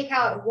get to pick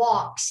how it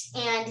walks,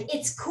 and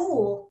it's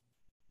cool.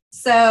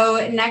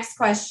 So next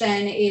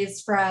question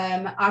is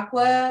from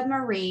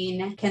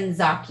Aquamarine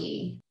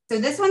Kanzaki. So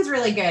this one's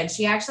really good.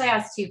 She actually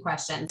asked 2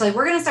 questions. So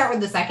we're going to start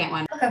with the second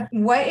one. Okay.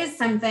 What is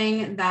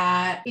something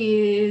that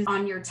is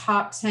on your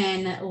top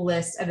 10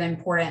 list of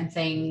important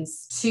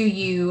things to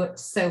you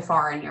so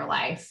far in your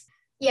life?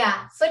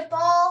 Yeah,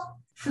 football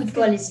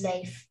is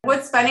life.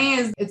 What's funny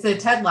is it's a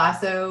Ted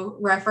Lasso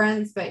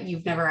reference, but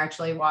you've never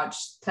actually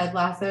watched Ted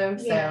Lasso.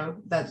 So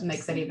that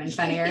makes it even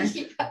funnier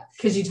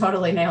because you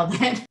totally nailed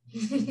it.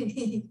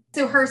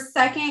 So her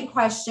second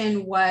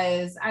question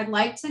was, I'd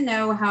like to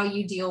know how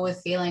you deal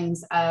with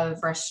feelings of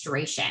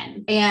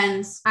frustration.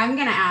 And I'm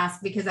going to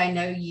ask, because I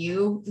know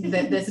you,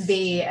 that this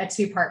be a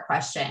 2-part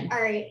question.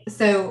 All right.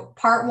 So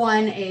part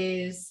 1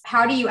 is,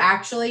 how do you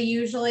actually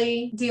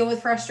usually deal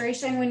with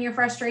frustration when you're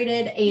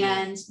frustrated?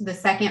 And the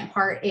second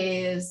part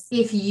is,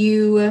 if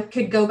you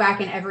could go back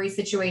in every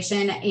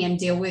situation and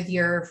deal with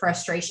your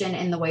frustration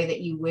in the way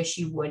that you wish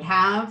you would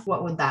have,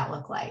 what would that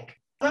look like?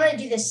 I'm going to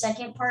do the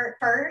second part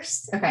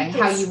first. Okay.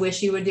 How you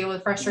wish you would deal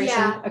with frustration?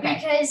 Yeah,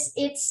 okay. Because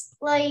it's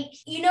like,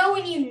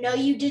 when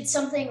you did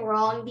something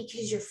wrong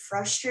because you're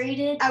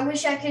frustrated. I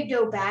wish I could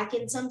go back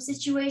in some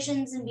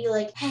situations and be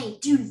like, hey,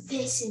 do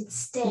this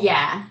instead.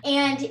 Yeah.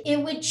 And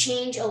it would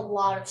change a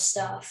lot of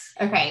stuff.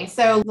 Okay.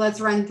 So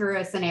let's run through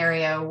a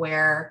scenario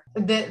where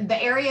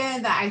the area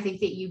that I think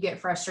that you get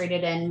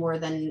frustrated in more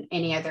than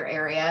any other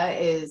area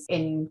is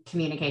in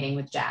communicating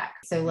with Jack.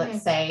 So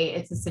let's say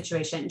it's a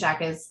situation,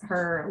 Jack is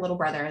her little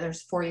brother.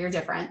 There's a 4-year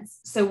difference.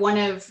 So one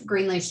of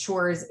Greenlee's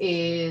chores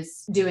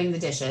is doing the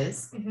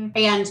dishes.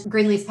 And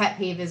Greenlee's pet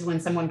peeve is when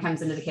someone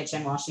comes into the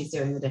kitchen while she's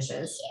doing the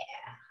dishes.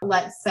 Yeah.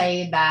 Let's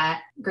say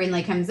that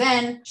Greenlee comes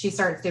in, she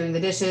starts doing the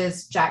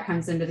dishes, Jack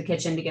comes into the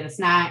kitchen to get a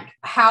snack.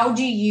 How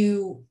do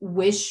you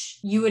wish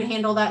you would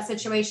handle that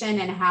situation,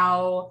 and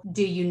how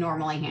do you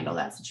normally handle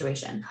that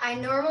situation? I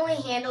normally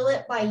handle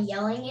it by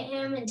yelling at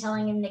him and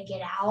telling him to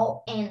get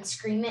out and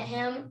scream at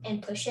him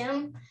and push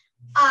him.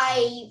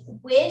 I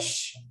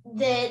wish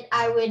that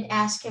I would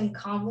ask him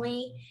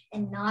calmly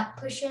and not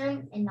push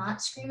him and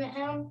not scream at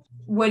him.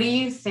 What do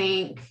you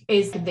think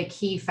is the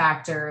key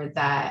factor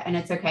that, and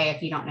it's okay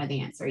if you don't know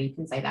the answer, you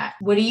can say that.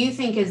 What do you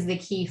think is the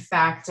key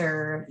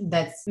factor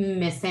that's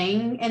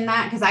missing in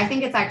that? Because I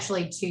think it's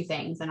actually 2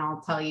 things, and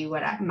I'll tell you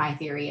what my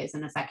theory is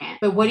in a second.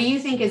 But what do you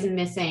think is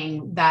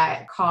missing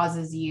that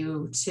causes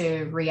you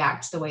to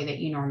react the way that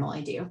you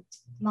normally do?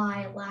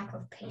 My lack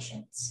of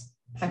patience.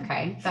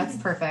 Okay, that's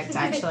perfect,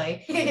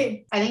 actually.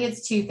 I think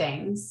it's 2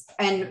 things.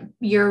 And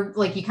you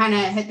kind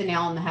of hit the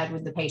nail on the head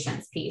with the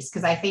patience piece,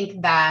 because I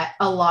think that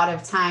a lot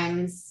of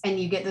times, and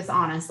you get this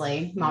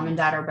honestly, mom and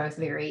dad are both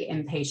very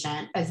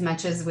impatient. As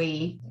much as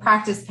we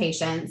practice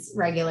patience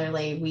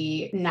regularly,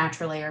 we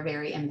naturally are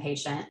very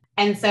impatient.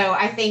 And so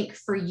I think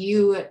for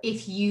you,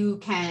 if you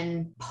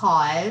can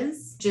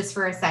pause just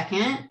for a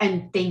second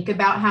and think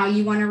about how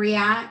you want to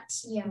react,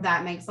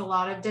 that makes a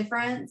lot of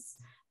difference.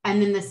 And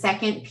then the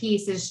second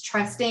piece is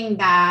trusting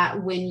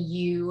that when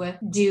you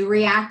do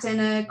react in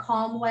a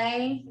calm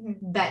way,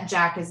 that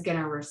Jack is going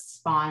to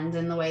respond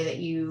in the way that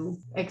you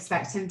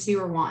expect him to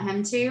or want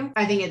him to.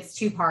 I think it's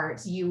 2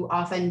 parts. You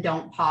often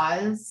don't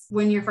pause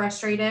when you're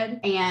frustrated,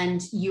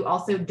 and you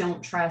also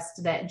don't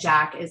trust that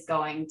Jack is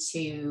going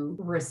to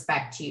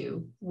respect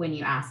you when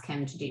you ask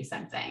him to do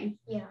something.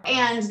 Yeah.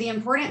 And the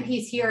important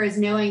piece here is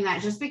knowing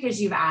that just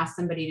because you've asked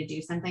somebody to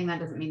do something,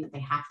 that doesn't mean that they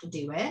have to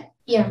do it.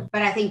 Yeah.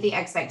 But I think the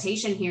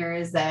expectation here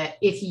is that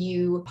if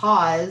you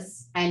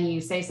pause and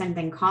you say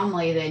something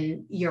calmly,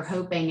 then you're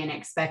hoping and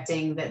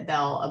expecting that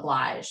they'll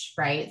oblige,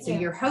 right? So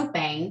you're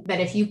hoping that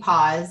if you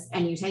pause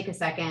and you take a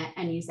second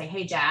and you say,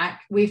 hey,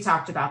 Jack, we've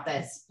talked about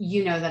this.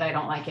 You know that I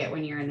don't like it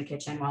when you're in the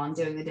kitchen while I'm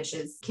doing the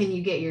dishes. Can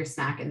you get your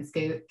snack and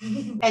scoot?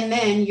 And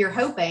then you're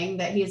hoping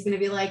that he's going to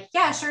be like,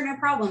 yeah, sure, no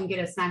problem. Get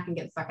a snack and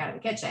get the fuck out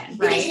of the kitchen,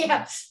 right?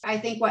 Yeah. I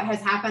think what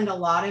has happened a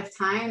lot of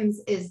times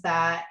is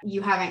that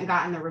you haven't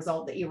gotten the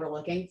result that you were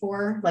looking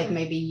for. Like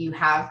maybe you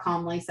have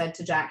calmly said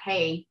to Jack,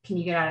 hey, can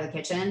you get out of the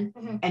kitchen?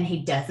 And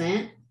he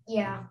doesn't.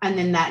 Yeah. And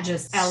then that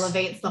just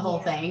elevates the whole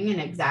thing and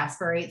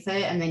exasperates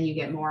it. And then you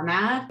get more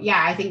mad.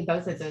 Yeah, I think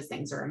both of those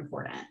things are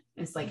important.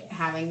 It's like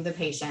having the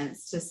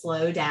patience to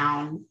slow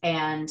down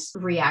and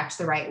react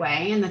the right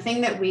way. And the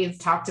thing that we've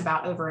talked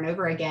about over and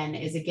over again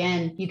is,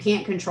 again, you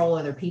can't control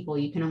other people.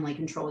 You can only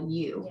control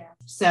you. Yeah.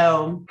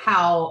 So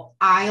how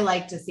I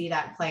like to see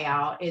that play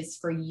out is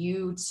for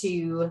you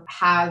to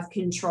have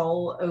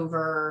control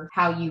over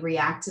how you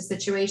react to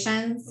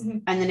situations.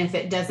 And then if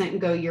it doesn't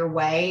go your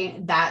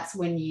way, that's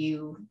when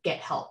you get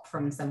help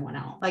from someone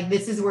else. Like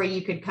this is where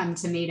you could come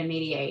to me to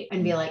mediate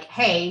and be like,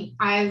 hey,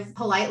 I've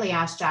politely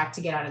asked Jack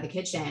to get out of the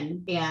kitchen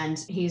in and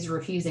he's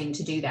refusing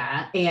to do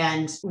that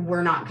and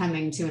we're not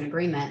coming to an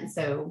agreement.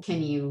 So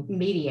can you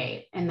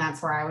mediate? And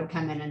that's where I would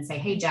come in and say,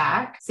 hey,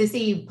 Jack,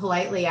 Sissy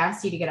politely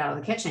asked you to get out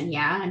of the kitchen.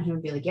 Yeah. And he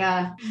would be like,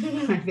 yeah.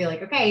 I'd be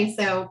like, okay,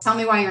 so tell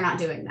me why you're not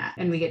doing that.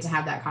 And we get to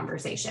have that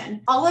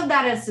conversation. All of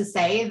that is to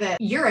say that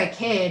you're a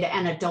kid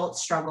and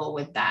adults struggle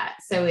with that.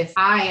 So if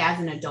I, as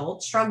an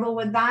adult, struggle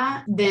with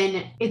that,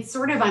 then it's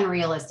sort of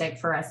unrealistic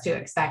for us to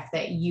expect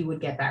that you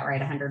would get that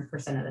right 100%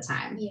 of the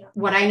time. Yeah.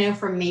 What I know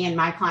from me and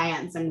my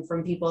clients and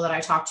from people that I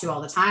talk to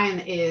all the time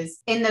is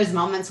in those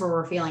moments where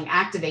we're feeling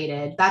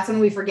activated, that's when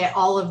we forget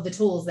all of the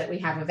tools that we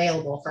have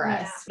available for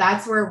us.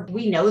 That's where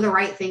we know the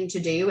right thing to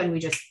do and we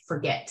just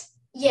forget.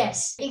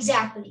 Yes,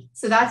 exactly.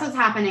 So that's what's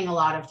happening a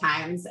lot of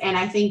times. And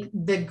I think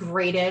the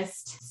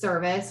greatest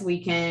service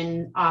we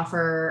can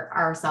offer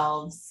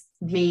ourselves,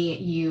 me,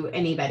 you,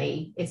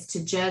 anybody, is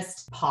to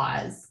just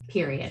pause,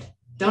 period.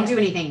 Don't do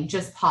anything,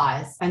 just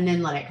pause and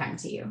then let it come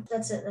to you.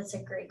 That's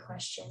a great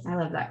question. I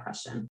love that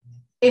question.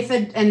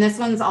 And this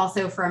one's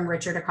also from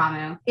Richard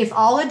Akamu. If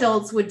all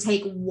adults would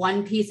take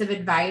one piece of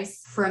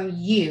advice from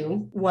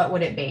you, what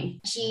would it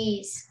be?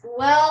 Jeez.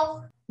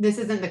 Well, this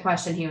isn't the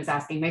question he was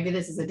asking. Maybe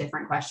this is a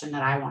different question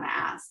that I want to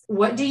ask.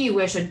 What do you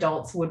wish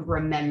adults would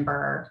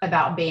remember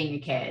about being a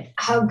kid?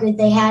 How good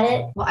they had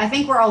it. Well, I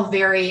think we're all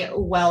very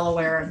well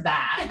aware of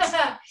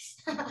that.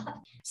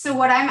 So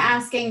what I'm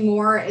asking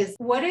more is,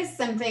 what is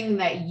something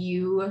that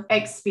you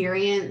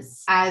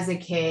experienced as a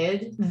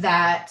kid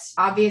that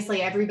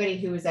obviously everybody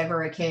who was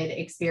ever a kid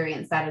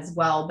experienced that as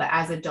well, but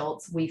as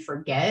adults, we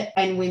forget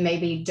and we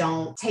maybe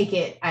don't take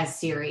it as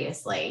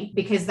seriously,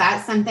 because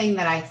that's something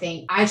that I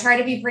think I try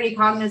to be pretty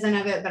cognizant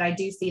of it, but I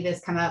do see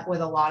this come up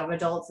with a lot of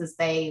adults is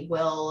they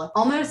will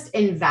almost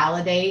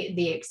invalidate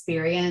the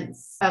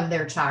experience of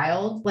their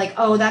child. Like,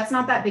 oh, that's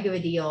not that big of a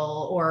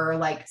deal, or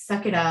like,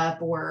 suck it up,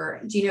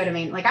 or do you know what I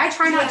mean? Like, I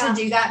try not to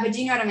do that, but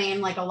do you know what I mean?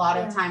 Like a lot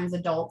of times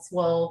adults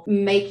will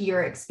make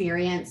your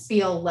experience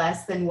feel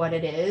less than what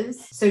it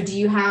is. So do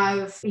you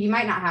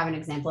might not have an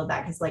example of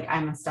that because like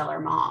I'm a stellar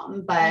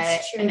mom,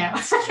 but no.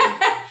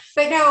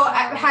 But no,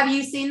 have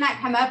you seen that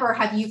come up, or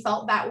have you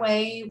felt that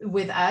way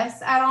with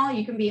us at all?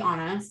 You can be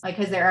honest. Like,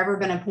 has there ever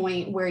been a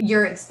point where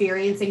you're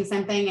experiencing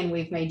something and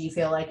we've made you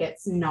feel like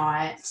it's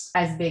not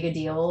as big a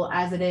deal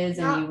as it is,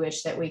 and you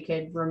wish that we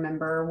could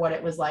remember what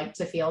it was like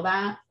to feel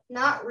that?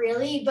 Not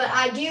really, but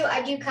I do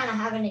kind of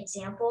have an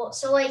example.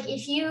 So like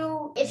if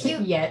you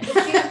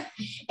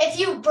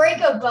break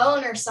a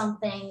bone or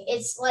something,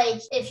 it's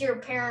like if your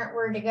parent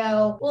were to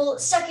go, well,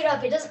 suck it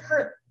up, it doesn't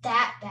hurt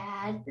that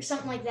bad or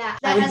something like that.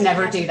 I would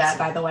never do that,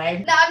 by the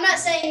way. No, I'm not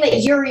saying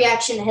that your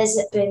reaction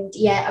hasn't been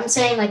yet. I'm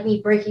saying like me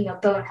breaking a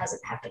bone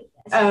hasn't happened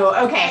yet.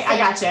 Oh, okay. I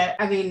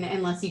gotcha. I mean,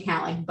 unless you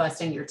count like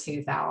busting your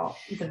tooth out,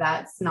 but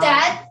that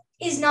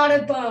is not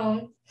a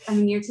bone. I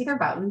mean, your teeth are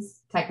bones,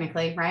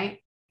 technically, right?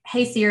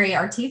 Hey Siri,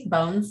 are teeth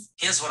bones?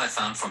 Here's what I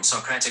found from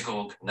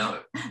Socratic.org. No,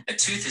 a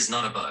tooth is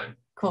not a bone.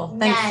 Cool.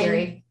 Thanks,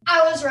 Siri.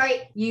 I was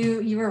right.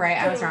 You were right.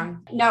 I was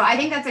wrong. No, I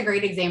think that's a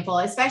great example,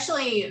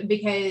 especially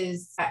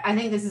because I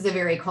think this is a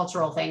very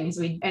cultural thing, because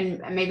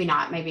and maybe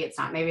not, maybe it's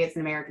not, maybe it's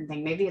an American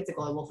thing, maybe it's a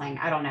global thing.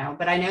 I don't know.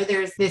 But I know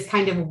there's this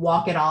kind of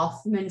walk it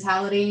off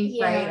mentality,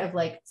 right? Of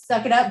like,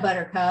 suck it up,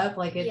 buttercup.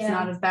 Like it's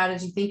not as bad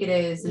as you think it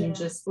is. And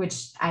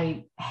which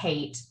I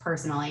hate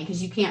personally,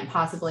 because you can't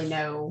possibly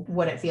know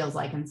what it feels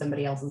like in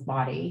somebody else's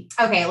body.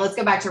 Okay, let's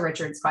go back to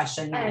Richard's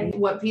question then.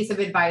 What piece of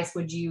advice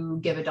would you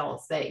give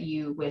adults that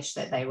you wish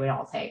that they would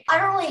all take? I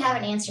don't really have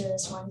an answer to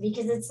this one,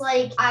 because it's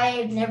like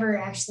I've never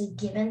actually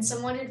given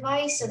someone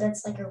advice, so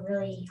that's like a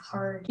really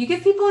hard. You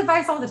give people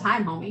advice all the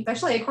time, homie,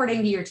 especially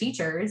according to your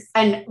teachers.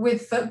 And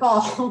with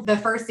football, the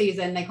first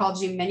season they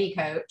called you mini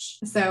coach,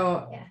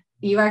 so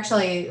you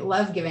actually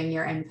love giving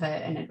your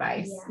input and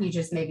advice. You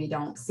just maybe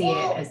don't see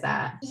it as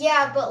that.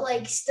 Yeah, but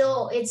like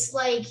still, it's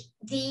like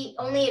the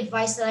only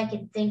advice that I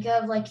could think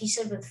of, like you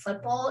said with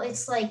football,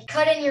 it's like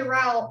cut in your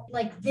route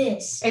like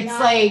this. It's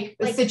like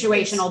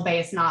situational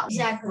based, not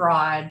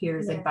broad.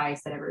 Here's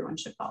advice that everyone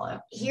should follow.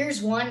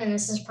 Here's one, and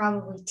this is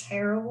probably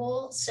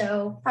terrible.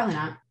 So probably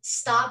not.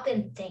 Stop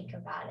and think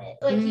about it.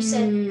 Like you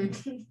said.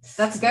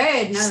 That's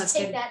good. No, that's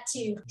take good. that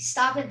too.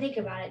 Stop and think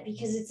about it,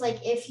 because it's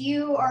like if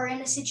you are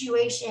in a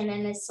situation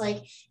and it's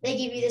like they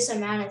give you this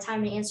amount of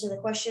time to answer the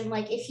question,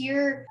 like if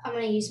I'm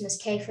going to use Miss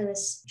K for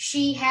this.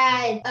 She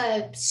had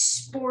a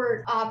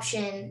sport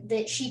option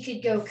that she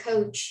could go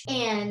coach,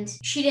 and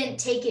she didn't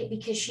take it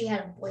because she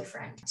had a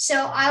boyfriend.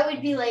 So I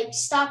would be like,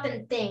 stop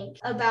and think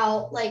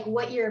about like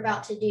what you're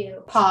about to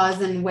do.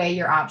 Pause and weigh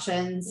your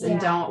options,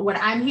 and what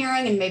I'm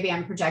hearing, and maybe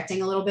I'm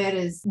projecting a little bit,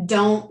 is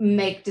don't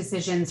make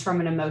decisions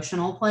from an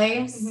emotional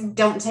place.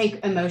 Don't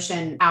take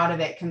emotion out of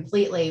it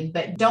completely,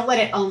 but don't let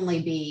it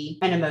only be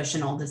an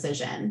emotional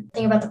decision.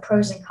 Think about the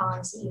pros and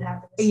cons that you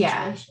have in this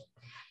situation.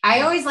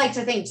 I always like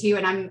to think too,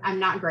 and I'm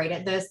not great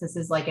at this. This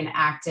is like an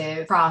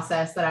active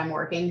process that I'm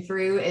working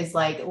through, is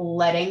like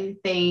letting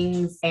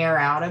things air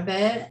out a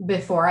bit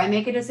before I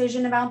make a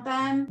decision about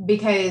them,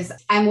 because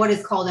I'm what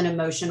is called an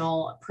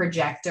emotional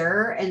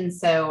projector. And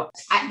so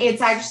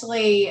it's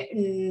actually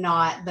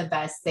not the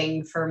best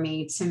thing for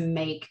me to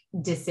make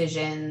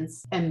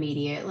decisions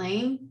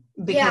immediately.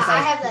 Yeah, I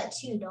have that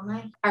too,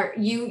 don't I?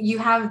 You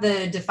have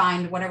the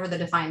defined, whatever the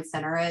defined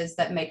center is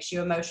that makes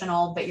you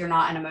emotional, but you're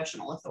not an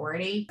emotional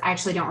authority. I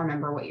actually don't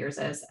remember what yours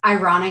is.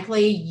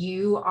 Ironically,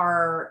 you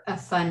are a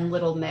fun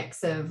little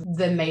mix of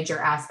the major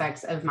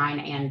aspects of mine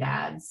and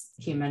Dad's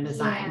human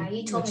design, Yeah,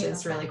 you told which me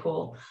is about really that.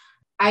 cool.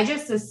 I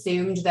just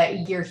assumed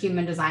that your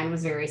human design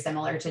was very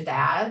similar to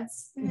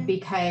Dad's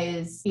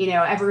because, you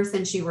know, ever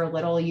since you were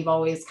little, you've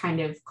always kind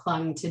of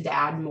clung to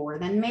Dad more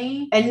than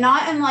me. And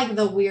not in like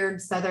the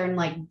weird Southern,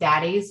 like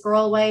daddy's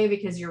girl way,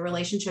 because your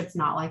relationship's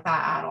not like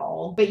that at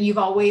all. But you've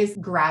always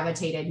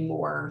gravitated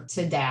more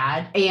to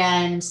Dad.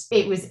 And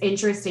it was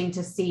interesting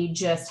to see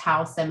just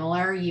how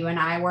similar you and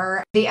I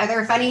were. The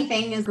other funny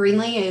thing is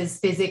Greenlee is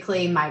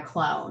physically my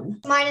clone.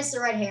 Minus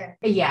the red hair.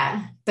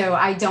 Yeah. So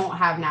I don't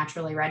have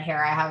naturally red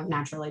hair. I have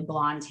naturally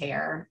blonde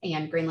hair,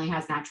 and Greenlee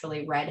has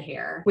naturally red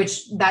hair,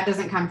 which that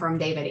doesn't come from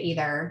David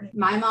either.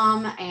 My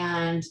mom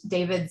and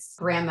David's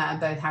grandma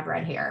both have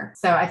red hair.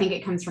 So I think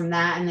it comes from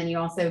that. And then you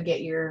also get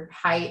your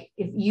height.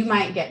 If you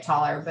might get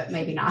taller, but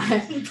maybe not.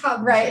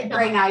 Right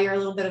now you're a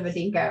little bit of a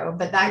dinko,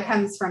 but that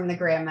comes from the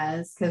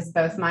grandmas, because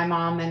both my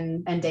mom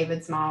and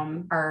David's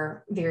mom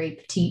are very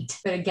petite.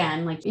 But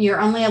again, like you're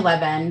only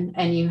 11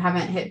 and you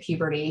haven't hit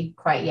puberty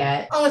quite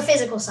yet. On the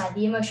physical side,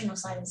 the emotional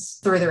side is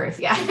through the roof.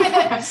 Yeah.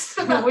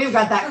 We've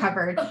got that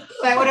covered.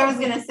 But what I was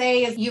going to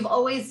say is you've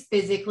always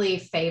physically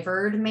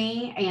favored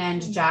me,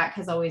 and Jack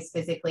has always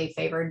physically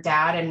favored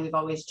Dad. And we've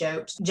always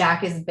joked,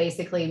 Jack is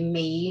basically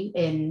me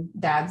in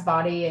Dad's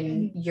body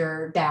and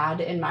your dad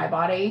in my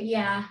body.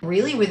 Yeah.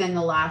 Really within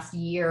the last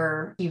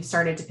year, you've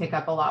started to pick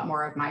up a lot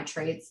more of my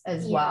traits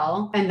as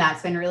well. And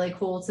that's been really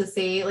cool to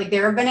see. Like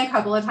there have been a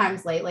couple of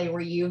times lately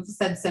where you've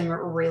said some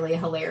really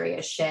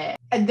hilarious shit.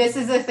 And this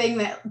is a thing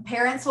that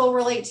parents will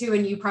relate to,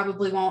 and you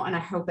probably won't. And I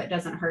hope it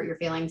doesn't hurt your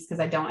feelings, because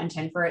I don't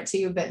intend for it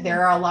to. But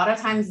there are a lot of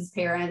times as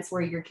parents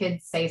where your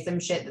kids say some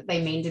shit that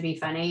they mean to be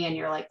funny, and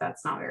you're like,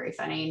 that's not very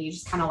funny. And you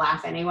just kind of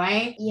laugh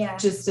anyway. Yeah.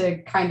 Just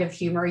to kind of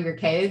humor your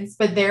kids.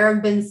 But there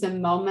have been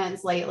some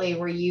moments lately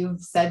where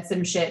you've said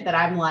some shit that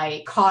I'm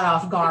like caught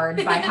off guard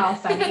by how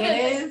funny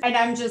it is. And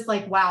I'm just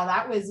like, wow,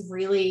 that was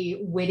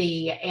really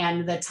witty.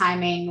 And the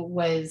timing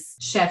was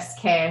chef's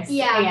kiss.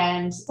 Yeah.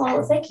 And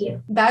well, thank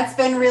you. That's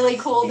been really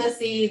cool to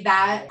see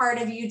that part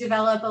of you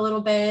develop a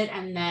little bit.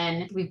 And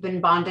then we've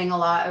been bonding a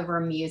lot over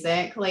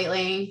music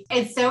lately.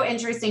 It's so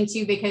interesting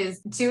too,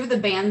 because two of the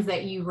bands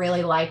that you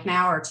really like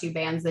now are two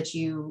bands that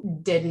you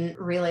didn't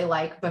really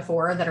like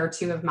before, that are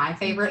two of my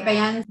favorite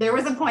bands. There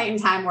was a point in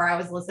time where I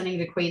was listening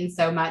to Queen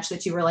so much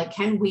that you were like,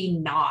 can we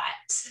not?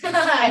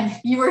 And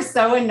you were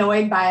so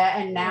annoyed by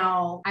it. And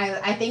now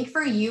I think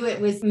for you,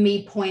 it was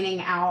me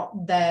pointing out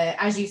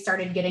as you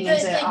started getting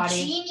into the audio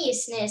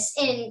geniusness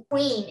in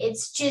Queen.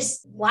 It's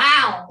just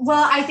wow.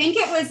 Well, I think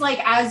it was like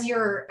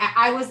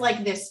I was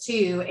like this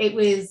too. It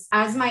was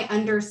as my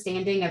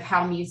understanding of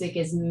how music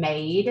is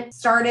made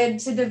started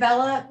to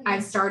develop,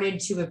 I've started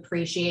to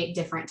appreciate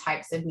different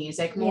types of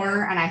music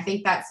more. And I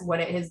think that's what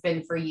it has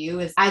been for you,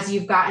 is as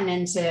you've gotten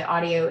into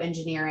audio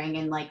engineering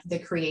and like the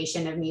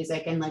creation of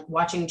music and like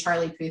watching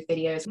Charlie Puth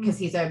videos, because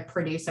he's a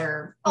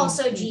producer.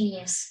 Also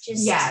genius.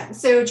 Yeah.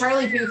 So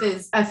Charlie Puth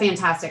is a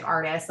fantastic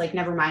artist. Like,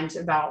 never mind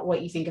about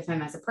what you think of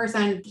him as a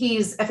person.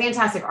 He's a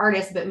fantastic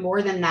artist, but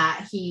more than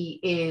that, he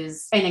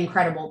is an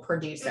incredible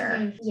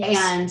producer.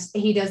 And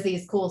he does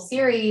these cool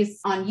series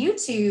on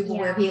YouTube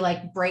where he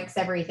like breaks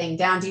everything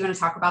down. Do you want to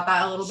talk about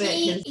that a little bit?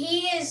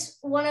 He is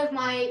one of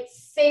my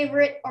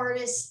favorite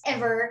artists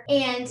ever.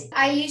 And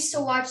I used to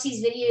watch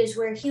these videos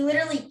where he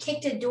literally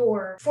kicked a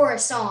door for a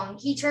song.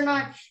 He turned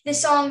on the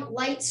song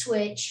Light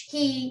Switch.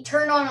 He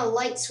turned on a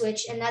light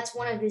switch, and that's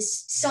one of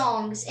his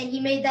songs. And he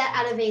made that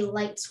out of a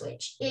light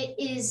switch. It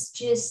is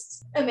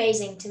just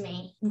amazing to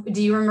me.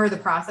 Do you remember the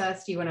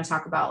process? Do you want to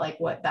talk about like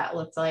what that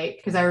looked like?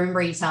 Because I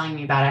remember you telling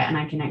me about it, and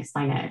I can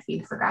explain it if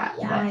you forgot.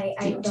 Yeah,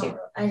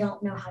 I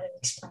don't know how to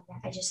explain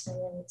that. I just know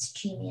that it's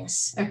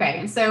genius.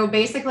 Okay. So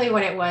basically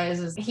what it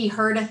was he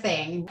heard a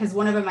thing, because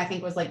one of them I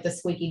think was like the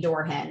squeaky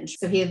door hinge.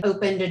 So he had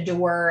opened a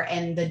door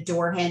and the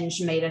door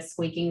hinge made a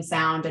squeaking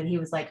sound, and he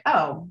was like,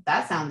 oh,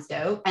 that sounds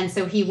dope. And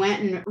so he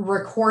went and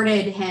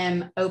recorded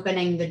him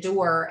opening the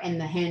door and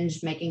the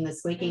hinge making the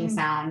squeaking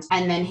sound.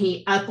 And then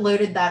he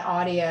uploaded that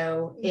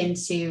audio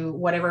into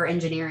whatever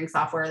engineering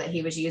software that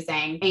he was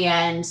using.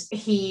 And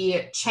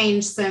he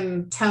changed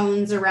some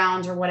tones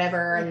around or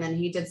whatever. And then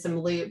he did some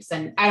loops.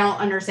 And I don't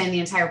understand the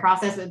entire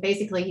process, but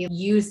basically he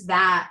used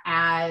that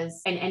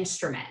as an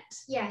instrument.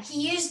 Yeah,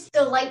 he used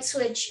the light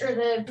switch or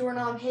the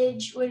doorknob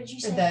hinge. What did you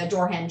say? The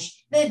door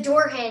hinge. The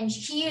door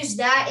hinge. He used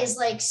that as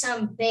like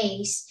some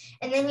bass,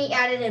 and then he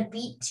added a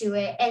beat to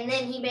it, and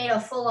then he made a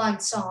full-on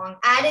song,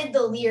 added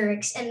the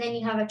lyrics, and then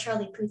you have a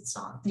Charlie Puth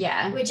song.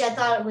 Yeah. Which I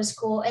thought it was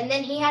cool. And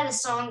then he had a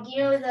song,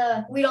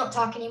 the We Don't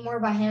Talk Anymore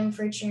by him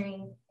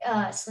featuring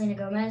Selena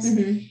Gomez.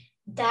 Mm-hmm.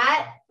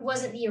 That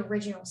wasn't the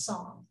original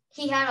song.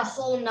 He had a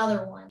whole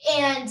nother one.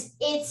 And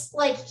it's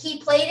like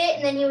he played it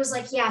and then he was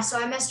like, yeah, so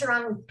I messed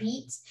around with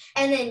beats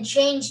and then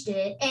changed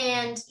it.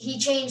 And he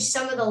changed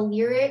some of the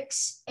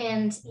lyrics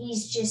and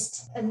he's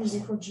just a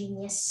musical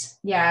genius.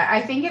 Yeah,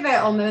 I think of it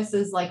almost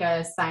as like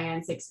a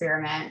science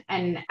experiment.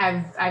 And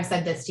I've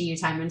said this to you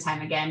time and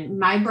time again.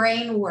 My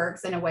brain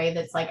works in a way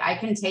that's like I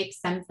can take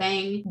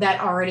something that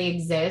already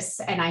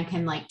exists and I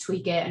can like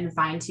tweak it and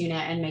fine tune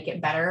it and make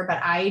it better. But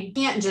I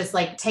can't just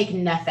like take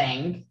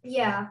nothing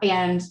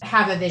and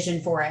have a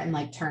vision for it and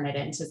like turn it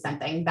into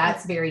something.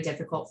 That's very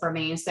difficult for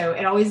me. So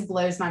it always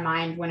blows my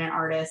mind when an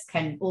artist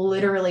can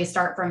literally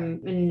start from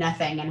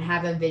nothing and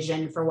have a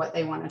vision for what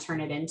they want to turn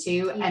it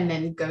into and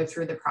then go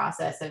through the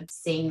process of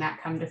seeing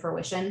that come to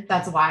fruition.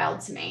 That's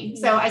wild to me.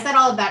 So I said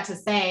all of that to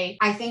say,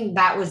 I think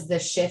that was the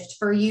shift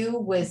for you,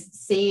 was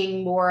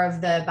seeing more of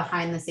the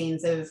behind the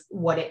scenes of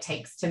what it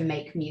takes to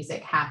make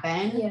music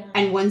happen. Yeah.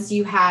 And once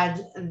you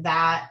had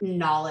that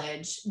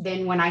knowledge,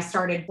 then when I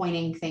started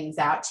pointing things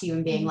out to you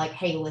and being like,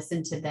 hey,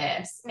 listen to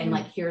this and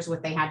like, here's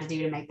what they had to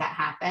do to make that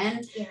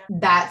happen. Yeah.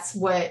 That's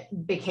what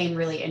became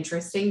really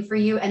interesting for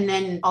you. And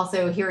then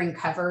also hearing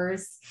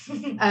covers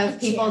of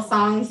people's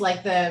songs,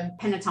 like the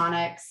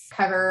Pentatonics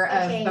cover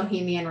of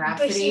Bohemian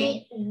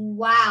Rhapsody.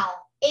 Wow.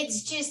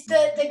 It's just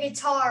the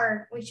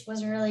guitar, which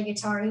wasn't really a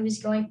guitar. He was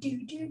going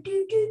do do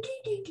do do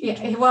do do.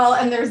 Yeah, well,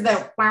 and there's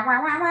the wow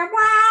wow wow wow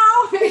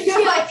wow.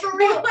 Yeah, for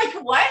real. Like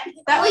what?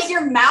 That was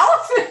your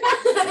mouth?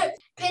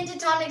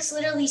 Pentatonics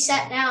literally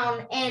sat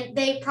down, and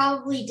they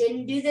probably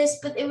didn't do this,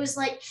 but it was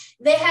like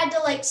they had to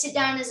like sit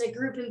down as a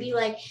group and be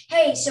like,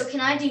 "Hey, so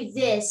can I do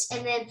this?"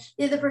 And then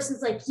the other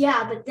person's like,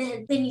 "Yeah, but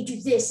then you do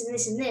this and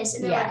this and this,"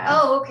 and they're like,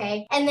 "Oh,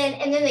 okay." And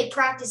then they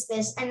practice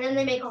this, and then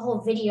they make a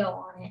whole video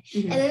on it,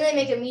 and then they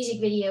make a music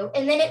video,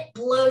 and then it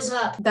blows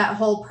up. That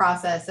whole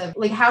process of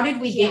like, how did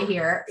we get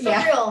here? For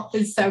real.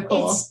 It's so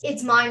cool.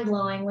 It's mind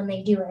blowing when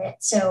they do it.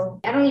 So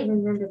I don't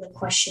even remember the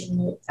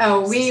question.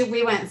 Oh,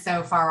 we went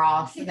so far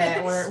off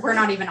that we're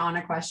not even on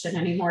a question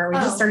anymore. We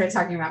just started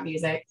talking about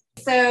music.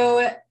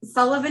 So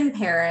Sullivan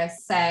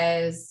Paris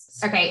says,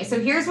 okay, so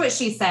here's what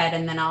she said,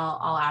 and then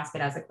I'll ask it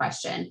as a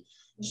question.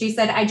 She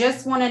said, I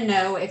just want to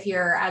know if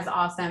you're as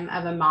awesome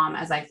of a mom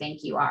as I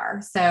think you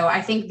are. So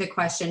I think the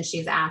question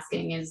she's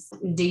asking is,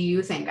 do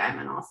you think I'm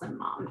an awesome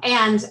mom?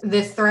 And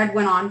this thread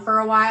went on for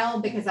a while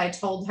because I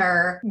told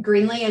her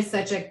Greenlee is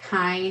such a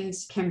kind,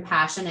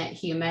 compassionate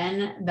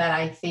human that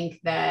I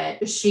think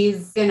that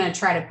she's going to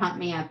try to pump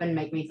me up and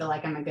make me feel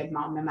like I'm a good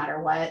mom no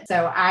matter what.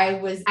 So I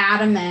was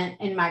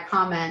adamant in my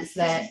comments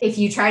that if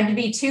you tried to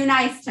be too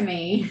nice to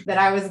me, that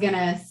I was going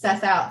to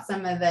suss out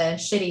some of the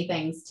shitty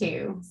things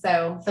too.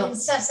 So feel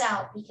suss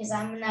out, because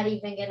I'm not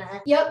even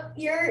gonna. Yep,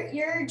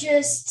 you're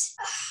just.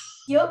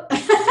 Yep.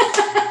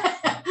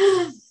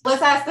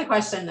 Let's ask the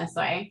question this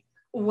way.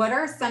 What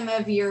are some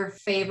of your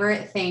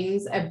favorite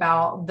things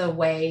about the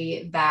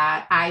way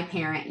that I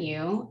parent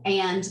you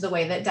and the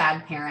way that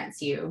Dad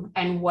parents you?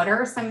 And what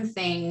are some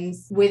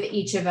things with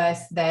each of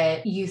us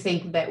that you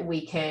think that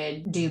we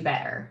could do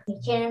better?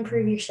 You can't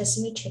improve your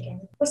sesame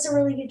chicken. What's a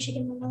really good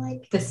chicken that I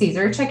like? The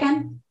Caesar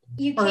chicken?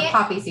 You or can't,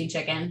 poppy seed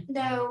chicken.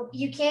 No,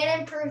 you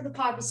can't improve the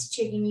poppy seed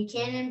chicken. You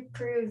can't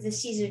improve the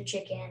Caesar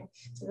chicken.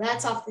 So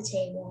that's off the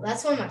table.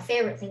 That's one of my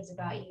favorite things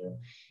about you.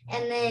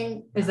 And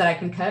then is that I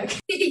can cook?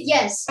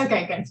 Yes.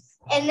 Okay, good.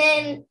 And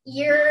then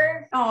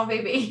you're oh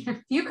baby.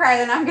 If you cry,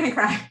 then I'm gonna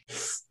cry.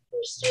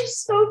 You're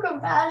just so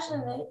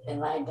compassionate,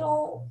 and I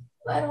don't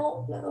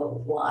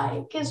know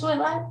why. Because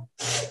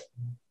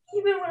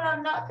even when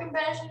I'm not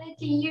compassionate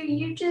to you,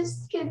 you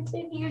just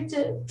continue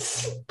to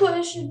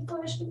push and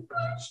push and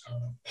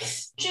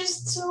push.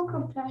 Just so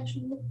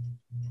compassionate.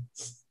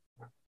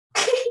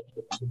 I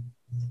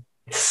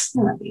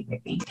love you,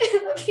 baby.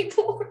 I love you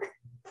more.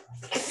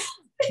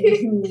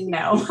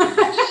 No.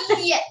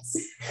 Yes.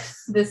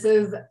 This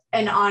is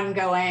an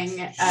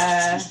ongoing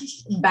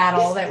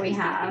battle that we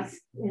have.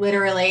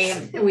 Literally,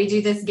 we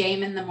do this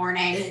game in the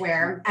morning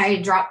where I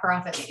drop her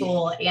off at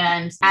school,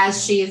 and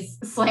as she's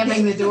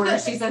slamming the door,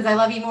 she says, I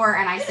love you more.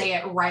 And I say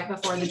it right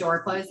before the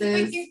door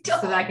closes so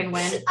that I can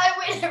win. I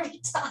win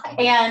every time.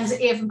 And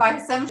if by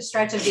some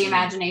stretch of the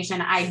imagination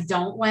I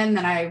don't win,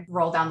 then I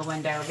roll down the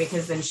window,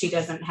 because then she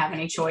doesn't have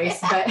any choice.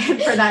 But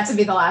for that to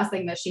be the last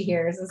thing that she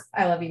hears is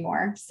I love you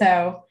more.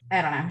 So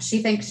I don't know.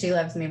 She thinks she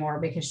loves me more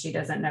because she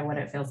doesn't know what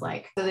it feels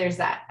like. So there's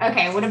that.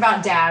 Okay. What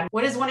about Dad?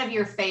 What is one of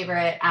your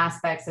favorite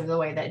aspects of the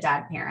way that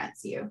Dad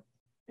parents you?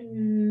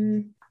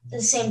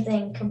 The same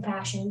thing,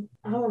 compassion.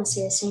 I don't want to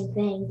say the same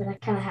thing, but I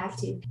kind of have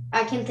to.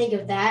 I can think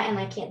of that, and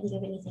I can't think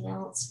of anything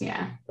else.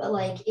 Yeah. But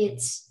like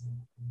it's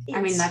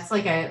I mean, that's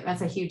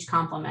a huge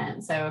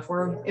compliment. So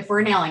if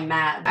we're nailing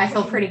that, I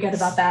feel pretty good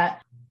about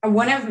that.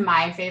 One of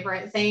my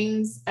favorite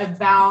things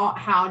about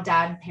how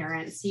dad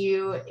parents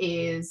you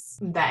is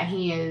that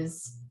he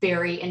is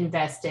very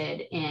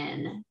invested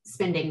in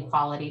spending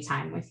quality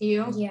time with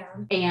you. Yeah.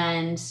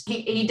 And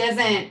he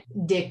doesn't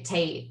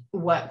dictate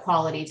what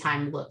quality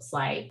time looks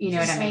like. You know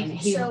what I mean?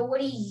 So what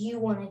do you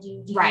want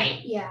to do? Right.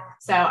 Yeah.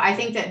 So I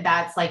think that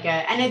that's like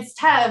and it's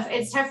tough.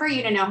 It's tough for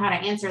you to know how to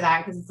answer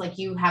that because it's like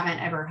you haven't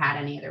ever had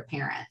any other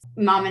parents.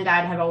 Mom and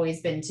dad have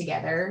always been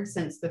together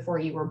since before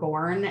you were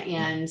born,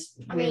 and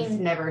we've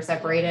never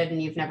separated,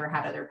 and you've never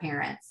had other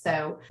parents.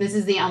 So this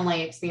is the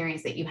only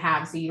experience that you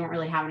have. So you don't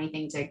really have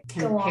anything to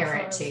compare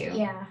it to.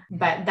 Yeah.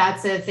 But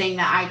that's a thing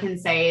that I can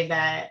say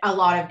that a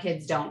lot of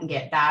kids don't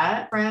get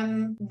that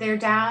from their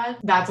dad.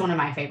 That's one of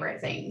my favorite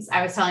things.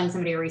 I was telling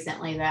somebody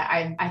recently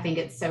that I think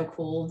it's so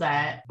cool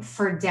that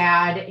for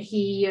dad,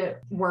 he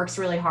works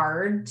really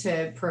hard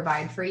to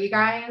provide for you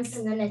guys.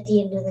 And then at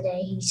the end of the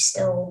day, he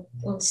still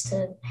wants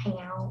to hang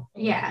out.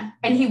 Yeah.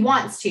 And he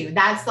wants to.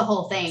 That's the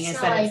whole thing is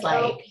that it's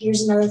like,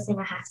 here's another thing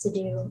I have to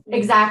do.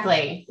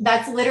 Exactly.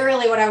 That's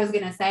literally what I was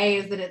going to say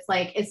is that it's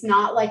like, it's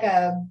not like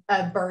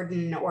a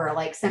burden or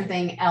like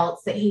something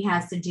else that he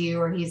has to do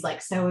or he's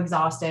like so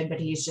exhausted, but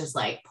he's just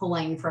like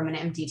pulling from an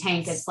empty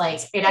tank. It's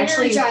like, it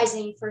actually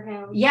energizing for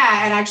him.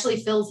 Yeah. It actually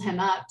fills him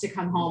up to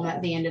come home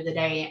at the end of the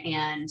day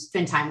and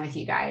spend time with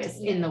you guys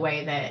in the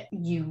way that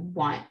you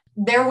want.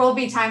 There will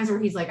be times where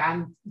he's like,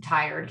 I'm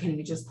tired. Can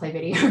we just play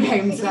video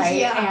games?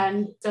 Right.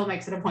 And still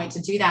makes it a point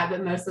to do that.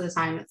 But most of the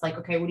time it's like,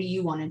 okay, what do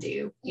you want to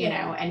do? You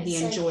know, and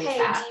he enjoys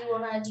that. Do you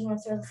want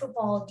to throw the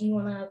football? Do you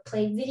want to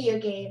play video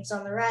games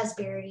on the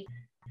Raspberry?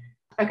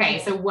 Okay.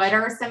 So what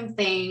are some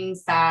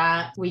things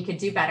that we could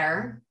do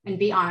better? And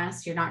be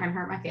honest, you're not going to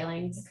hurt my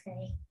feelings.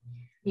 Okay.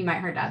 You might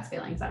hurt dad's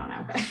feelings. I don't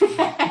know.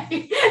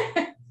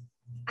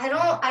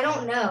 I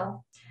don't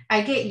know.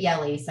 I get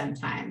yelly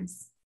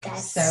sometimes.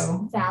 That's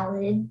so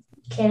valid.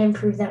 Can't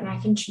improve that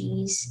mac and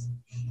cheese.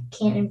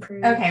 Can't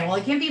improve. Okay, well,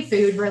 it can be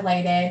food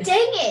related. Dang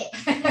it.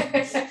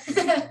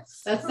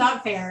 That's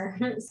not fair.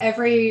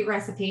 Every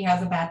recipe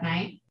has a bad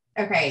night.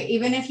 Okay,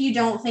 even if you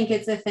don't think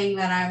it's a thing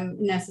that I'm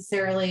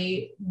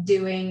necessarily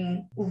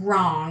doing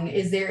wrong,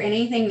 is there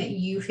anything that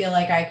you feel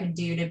like I could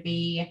do to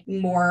be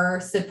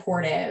more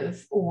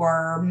supportive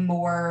or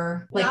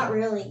more like? Not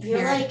really.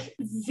 You're like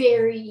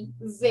very,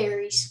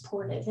 very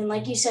supportive. And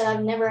like you said,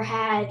 I've never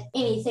had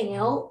anything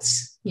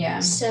else.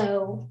 Yeah.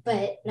 So,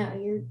 but no,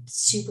 you're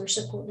super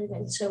supportive,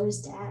 and so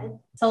is dad.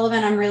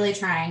 Sullivan, I'm really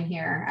trying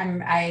here.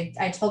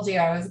 I told you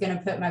I was going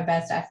to put my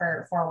best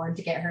effort forward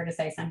to get her to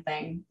say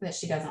something that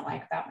she doesn't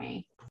like about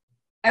me.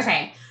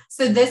 Okay.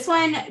 So this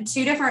one,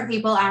 2 different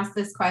people asked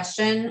this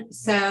question.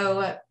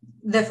 So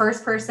the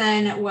first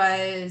person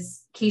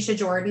was Keisha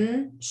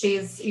Jordan. You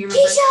remember?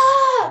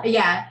 Keisha!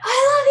 Yeah.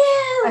 I love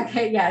you.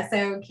 Okay. Yeah.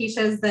 So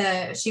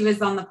she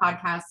was on the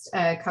podcast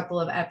a couple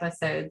of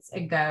episodes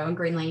ago, and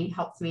Greenlee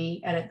helped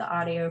me edit the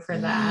audio for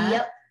that.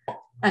 Yep.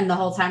 And the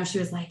whole time she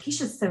was like,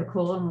 Keisha's so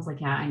cool. And I was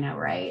like, yeah, I know.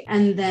 Right.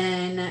 And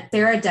then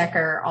Sarah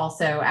Decker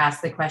also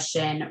asked the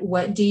question,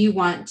 what do you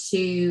want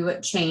to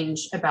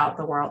change about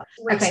the world?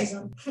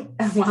 Racism.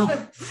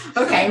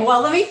 Okay.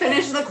 Well, let me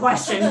finish the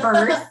question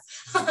first.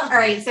 All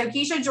right. So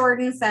Keisha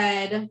Jordan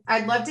said,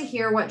 I'd love to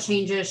hear what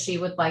changes she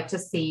would like to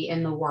see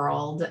in the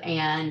world.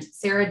 And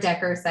Sarah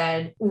Decker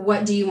said,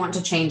 what do you want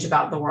to change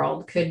about the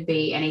world? Could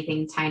be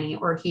anything tiny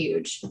or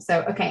huge.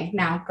 So, okay,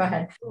 now go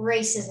ahead.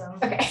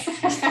 Racism. Okay.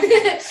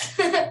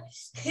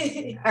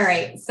 All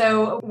right.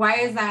 So why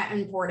is that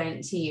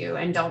important to you?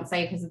 And don't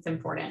say because it's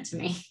important to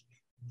me.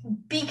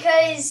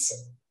 Because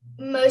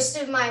most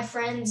of my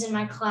friends in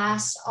my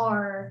class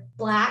are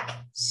Black.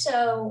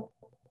 So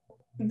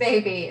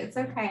baby, it's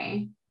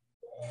okay.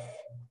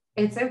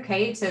 It's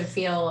okay to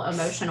feel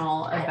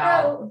emotional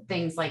about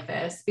things like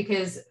this,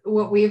 because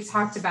what we've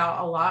talked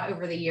about a lot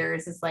over the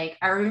years is like,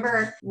 I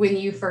remember when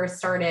you first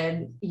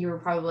started, you were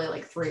probably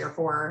like 3 or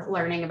 4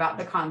 learning about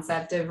the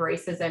concept of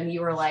racism.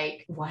 You were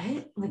like, what?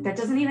 Like, that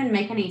doesn't even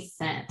make any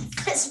sense.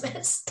 That's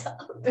messed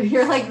up.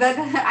 You're like that.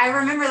 I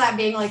remember that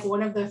being like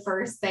one of the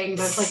first things.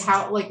 It's like,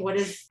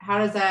 how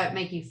does that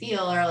make you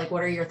feel? Or like,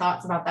 what are your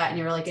thoughts about that? And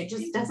you were like, it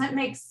just doesn't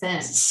make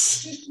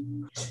sense.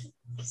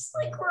 It's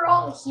like we're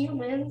all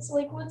humans.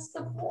 Like, what's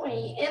the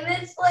point? And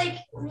it's like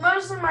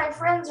most of my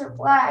friends are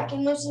Black,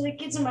 and most of the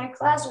kids in my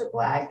class are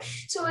Black.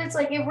 So it's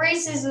like if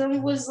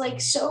racism was like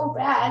so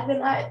bad,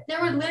 then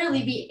there would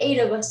literally be 8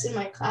 of us in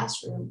my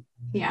classroom.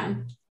 Yeah,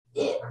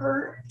 it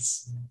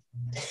hurts.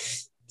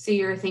 So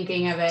you're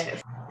thinking of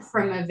it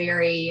from a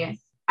very,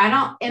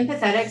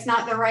 empathetic's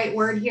not the right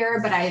word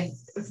here, but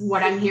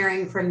what I'm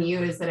hearing from you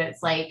is that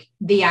it's like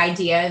the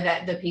idea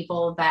that the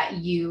people that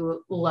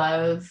you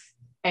love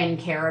and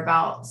care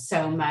about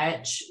so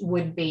much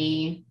would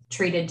be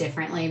treated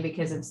differently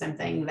because of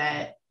something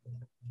that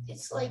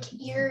it's like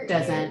your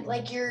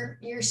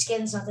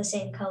skin's not the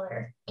same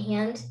color,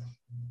 and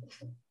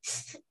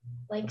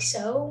like,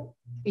 so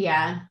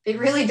Yeah, it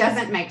really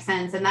doesn't make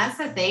sense. And that's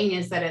the thing,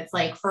 is that it's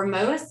like, for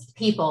most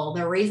people,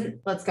 the reason,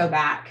 let's go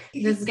back.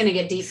 This is going to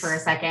get deep for a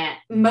second.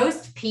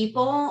 Most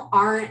people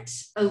aren't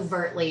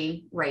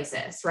overtly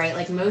racist, right?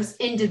 Like, most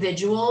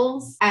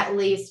individuals at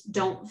least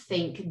don't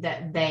think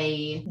that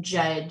they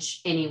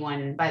judge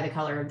anyone by the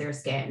color of their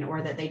skin,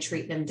 or that they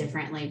treat them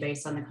differently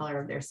based on the color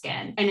of their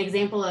skin. An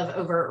example of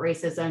overt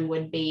racism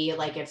would be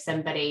like if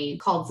somebody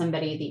called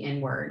somebody the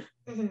N-word.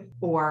 Mm-hmm.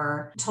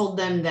 Or told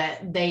them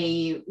that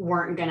they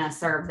weren't going to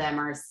serve them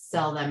or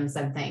sell them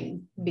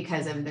something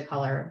because of the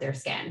color of their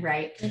skin,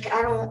 right? Like,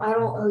 I don't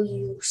owe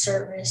you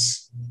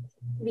service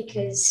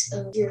because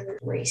of your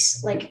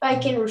race. Like, I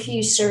can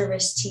refuse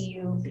service to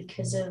you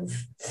because of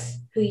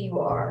who you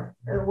are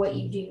or what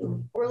you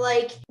do. Or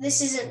like,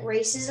 this isn't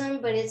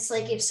racism, but it's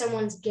like if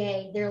someone's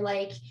gay, they're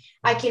like,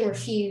 I can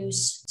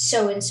refuse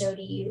so-and-so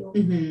to you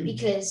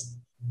because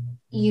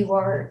you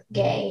are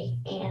gay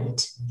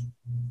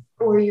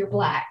or you're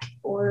black,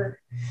 or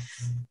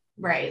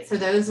right. So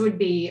those would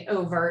be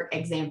overt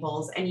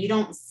examples, and you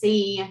don't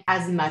see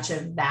as much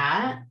of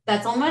that.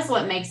 That's almost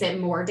what makes it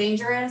more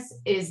dangerous,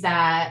 is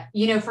that,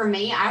 you know, for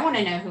me, I want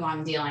to know who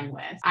I'm dealing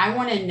with. I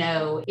want to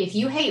know, if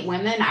you hate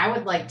women, I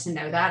would like to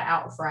know that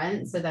out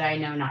front so that I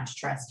know not to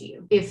trust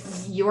you.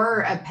 If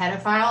you're a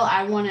pedophile,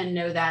 I want to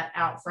know that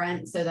out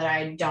front so that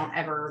I don't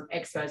ever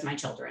expose my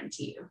children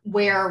to you.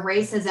 Where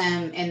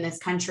racism in this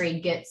country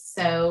gets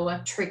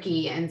so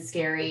tricky and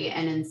scary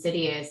and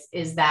insidious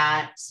is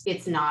that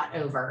it's not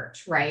overt.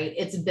 Right?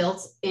 It's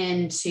built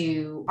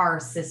into our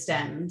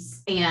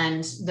systems,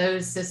 and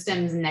those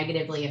systems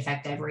negatively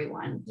affect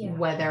everyone,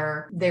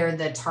 whether they're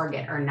the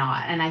target or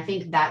not. And I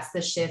think that's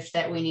the shift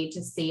that we need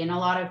to see in a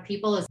lot of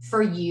people. Is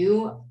for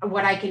you,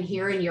 what I can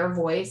hear in your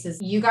voice is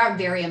you got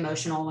very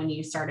emotional when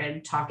you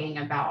started talking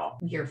about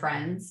your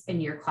friends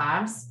in your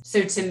class.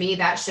 So to me,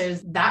 that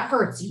shows that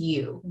hurts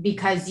you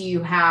because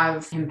you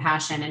have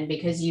compassion and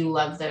because you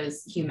love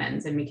those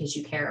humans and because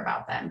you care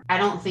about them. I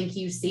don't think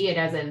you see it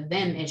as a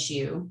them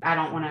issue. I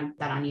don't want to put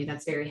that on you.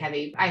 That's very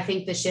heavy. I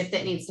think the shift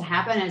that needs to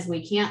happen is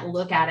we can't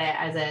look at it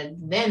as a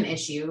them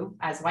issue.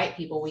 As white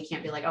people, we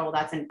can't be like, oh, well,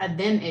 that's a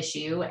them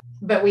issue,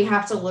 but we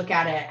have to look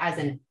at it as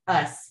an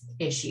us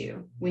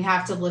issue. We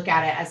have to look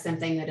at it as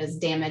something that is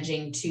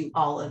damaging to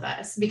all of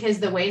us, because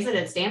the ways that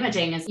it's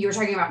damaging is, you were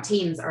talking about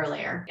teams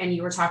earlier and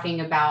you were talking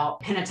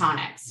about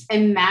Pentatonics.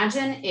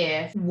 Imagine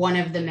if one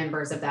of the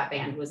members of that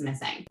band was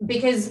missing,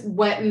 because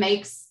what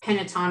makes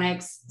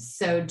Pentatonics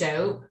so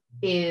dope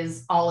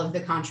is all of the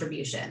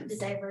contributions.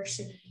 The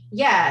diversity.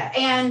 Yeah.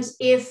 And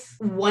if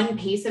one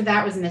piece of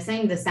that was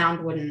missing, the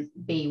sound wouldn't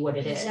be what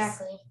it is.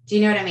 Exactly. Do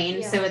you know what I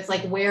mean? Yeah. So it's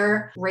like,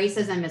 where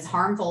racism is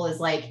harmful is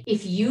like,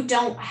 if you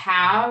don't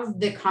have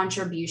the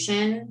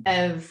contribution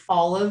of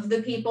all of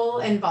the people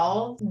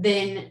involved,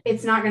 then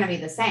it's not going to be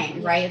the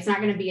same, right? It's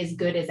not going to be as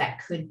good as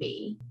that could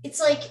be.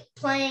 It's like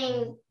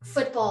playing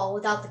football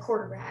without the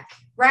quarterback.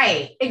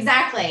 Right.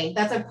 Exactly.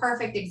 That's a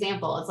perfect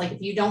example. It's like,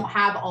 if you don't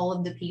have all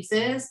of the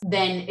pieces,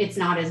 then it's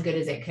not as good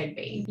as it could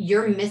be.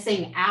 You're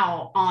missing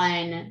out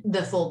on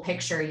the full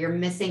picture. You're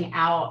missing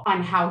out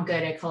on how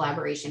good a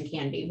collaboration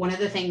can be. One of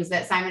the things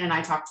that Simon and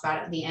I talked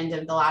about at the end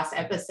of the last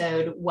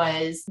episode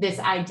was this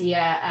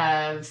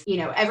idea of, you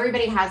know,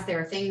 everybody has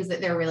their things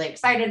that they're really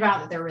excited about,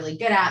 that they're really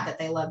good at, that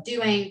they love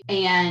doing.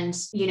 And,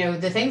 you know,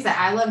 the things that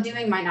I love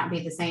doing might not be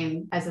the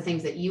same as the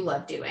things that you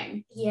love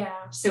doing. Yeah.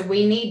 So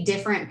we need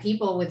different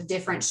people with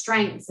different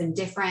strengths and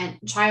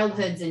different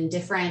childhoods and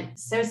different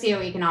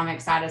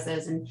socioeconomic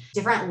statuses and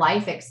different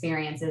life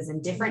experiences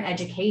and different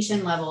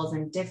education levels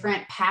and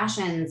different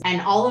passions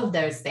and all of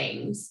those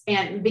things.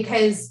 And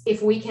because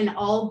if we can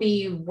all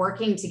be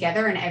working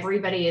together and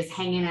everybody is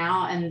hanging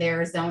out in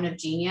their zone of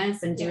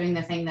genius and doing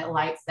the thing that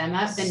lights them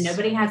up, then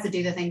nobody has to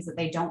do the things that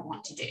they don't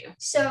want to do.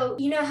 So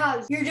you know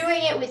how you're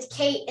doing it with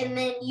Kate, and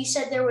then you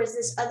said there was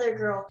this other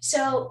girl.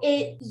 So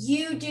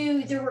you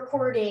do the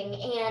recording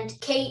and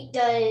Kate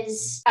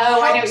does.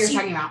 Oh, I know what you're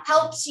talking about.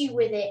 Helps you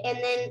with it. And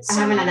then I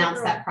haven't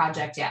announced that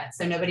project yet,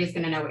 so nobody's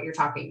going to know what you're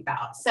talking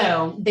about.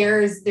 So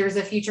there's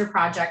a future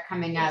project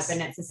coming up,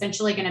 and it's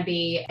essentially going to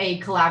be a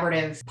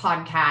collaborative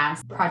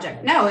podcast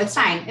project. No, it's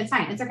fine. It's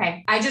fine. It's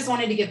okay. I just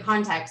wanted to give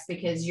context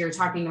because you're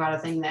talking about a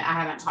thing that I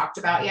haven't talked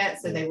about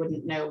yet, so they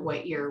wouldn't know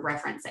what you're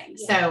referencing.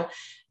 Yeah. So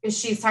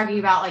she's talking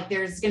about, like,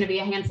 there's going to be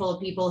a handful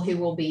of people who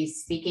will be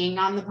speaking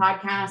on the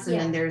podcast, and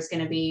then there's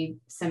going to be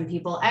some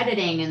people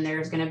editing, and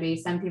there's going to be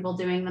some people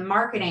doing the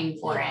marketing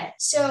for it.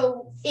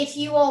 So if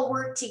you all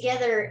work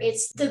together,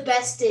 it's the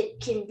best it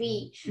can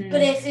be.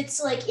 But if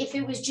it's like, if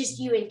it was just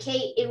you and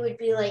Kate, it would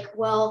be like,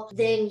 well,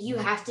 then you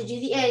have to do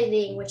the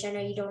editing, which I know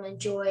you don't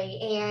enjoy,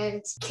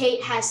 and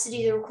Kate has to do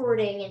the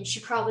recording, and she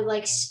probably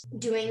likes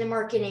doing the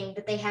marketing,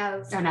 but they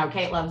have... Oh no,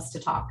 Kate loves to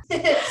talk.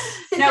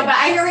 No, but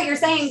I hear what you're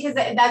saying, because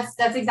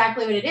that's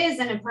exactly what it is.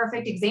 And a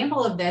perfect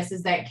example of this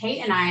is that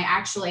Kate and I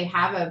actually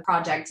have a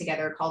project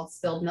together called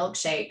Spilled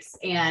Milkshakes.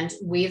 And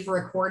we've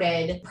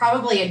recorded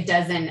probably a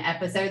dozen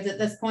episodes at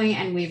this point,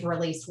 and we've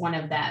released one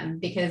of them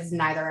because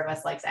neither of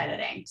us likes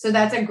editing. So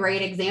that's a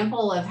great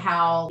example of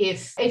how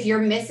if you're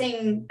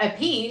missing a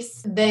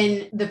piece,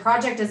 then the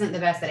project isn't the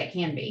best that it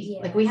can be.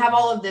 Yeah. Like we have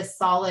all of this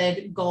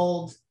solid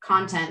gold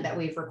content that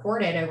we've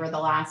recorded over the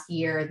last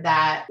year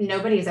that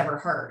nobody's ever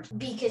heard.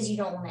 Because you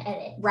don't want to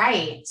edit.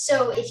 Right.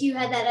 So if you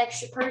had that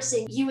extra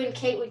person, you and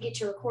Kate would get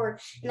to record,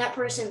 and that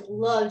person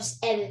loves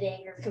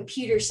editing or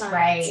computer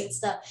science and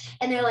stuff.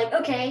 And they're like,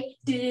 okay,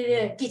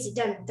 gets it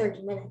done in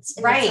 30 minutes.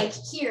 And it's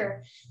like,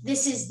 here,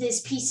 this is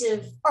this piece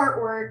of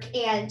artwork,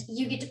 and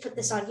you get to put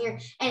this on here.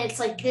 And it's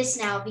like this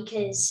now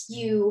because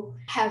you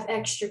have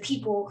extra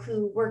people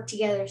who work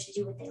together to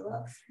do what they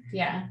love.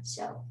 Yeah.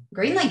 So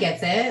Greenlee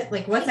gets it.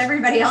 Like, what's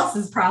everybody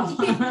else's problem?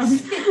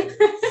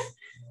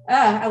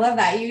 I love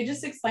that. You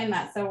just explained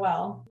that so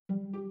well.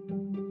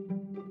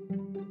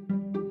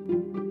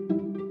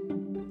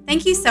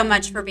 Thank you so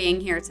much for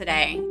being here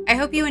today. I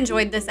hope you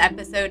enjoyed this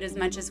episode as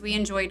much as we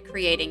enjoyed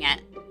creating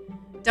it.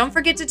 Don't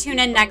forget to tune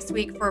in next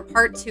week for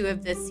part 2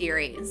 of this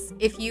series.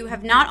 If you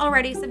have not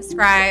already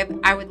subscribed,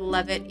 I would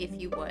love it if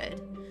you would.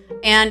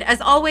 And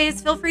as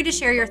always, feel free to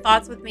share your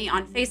thoughts with me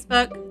on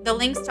Facebook. The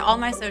links to all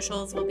my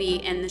socials will be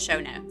in the show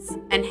notes.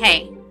 And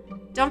hey,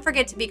 don't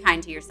forget to be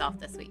kind to yourself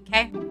this week,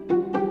 okay?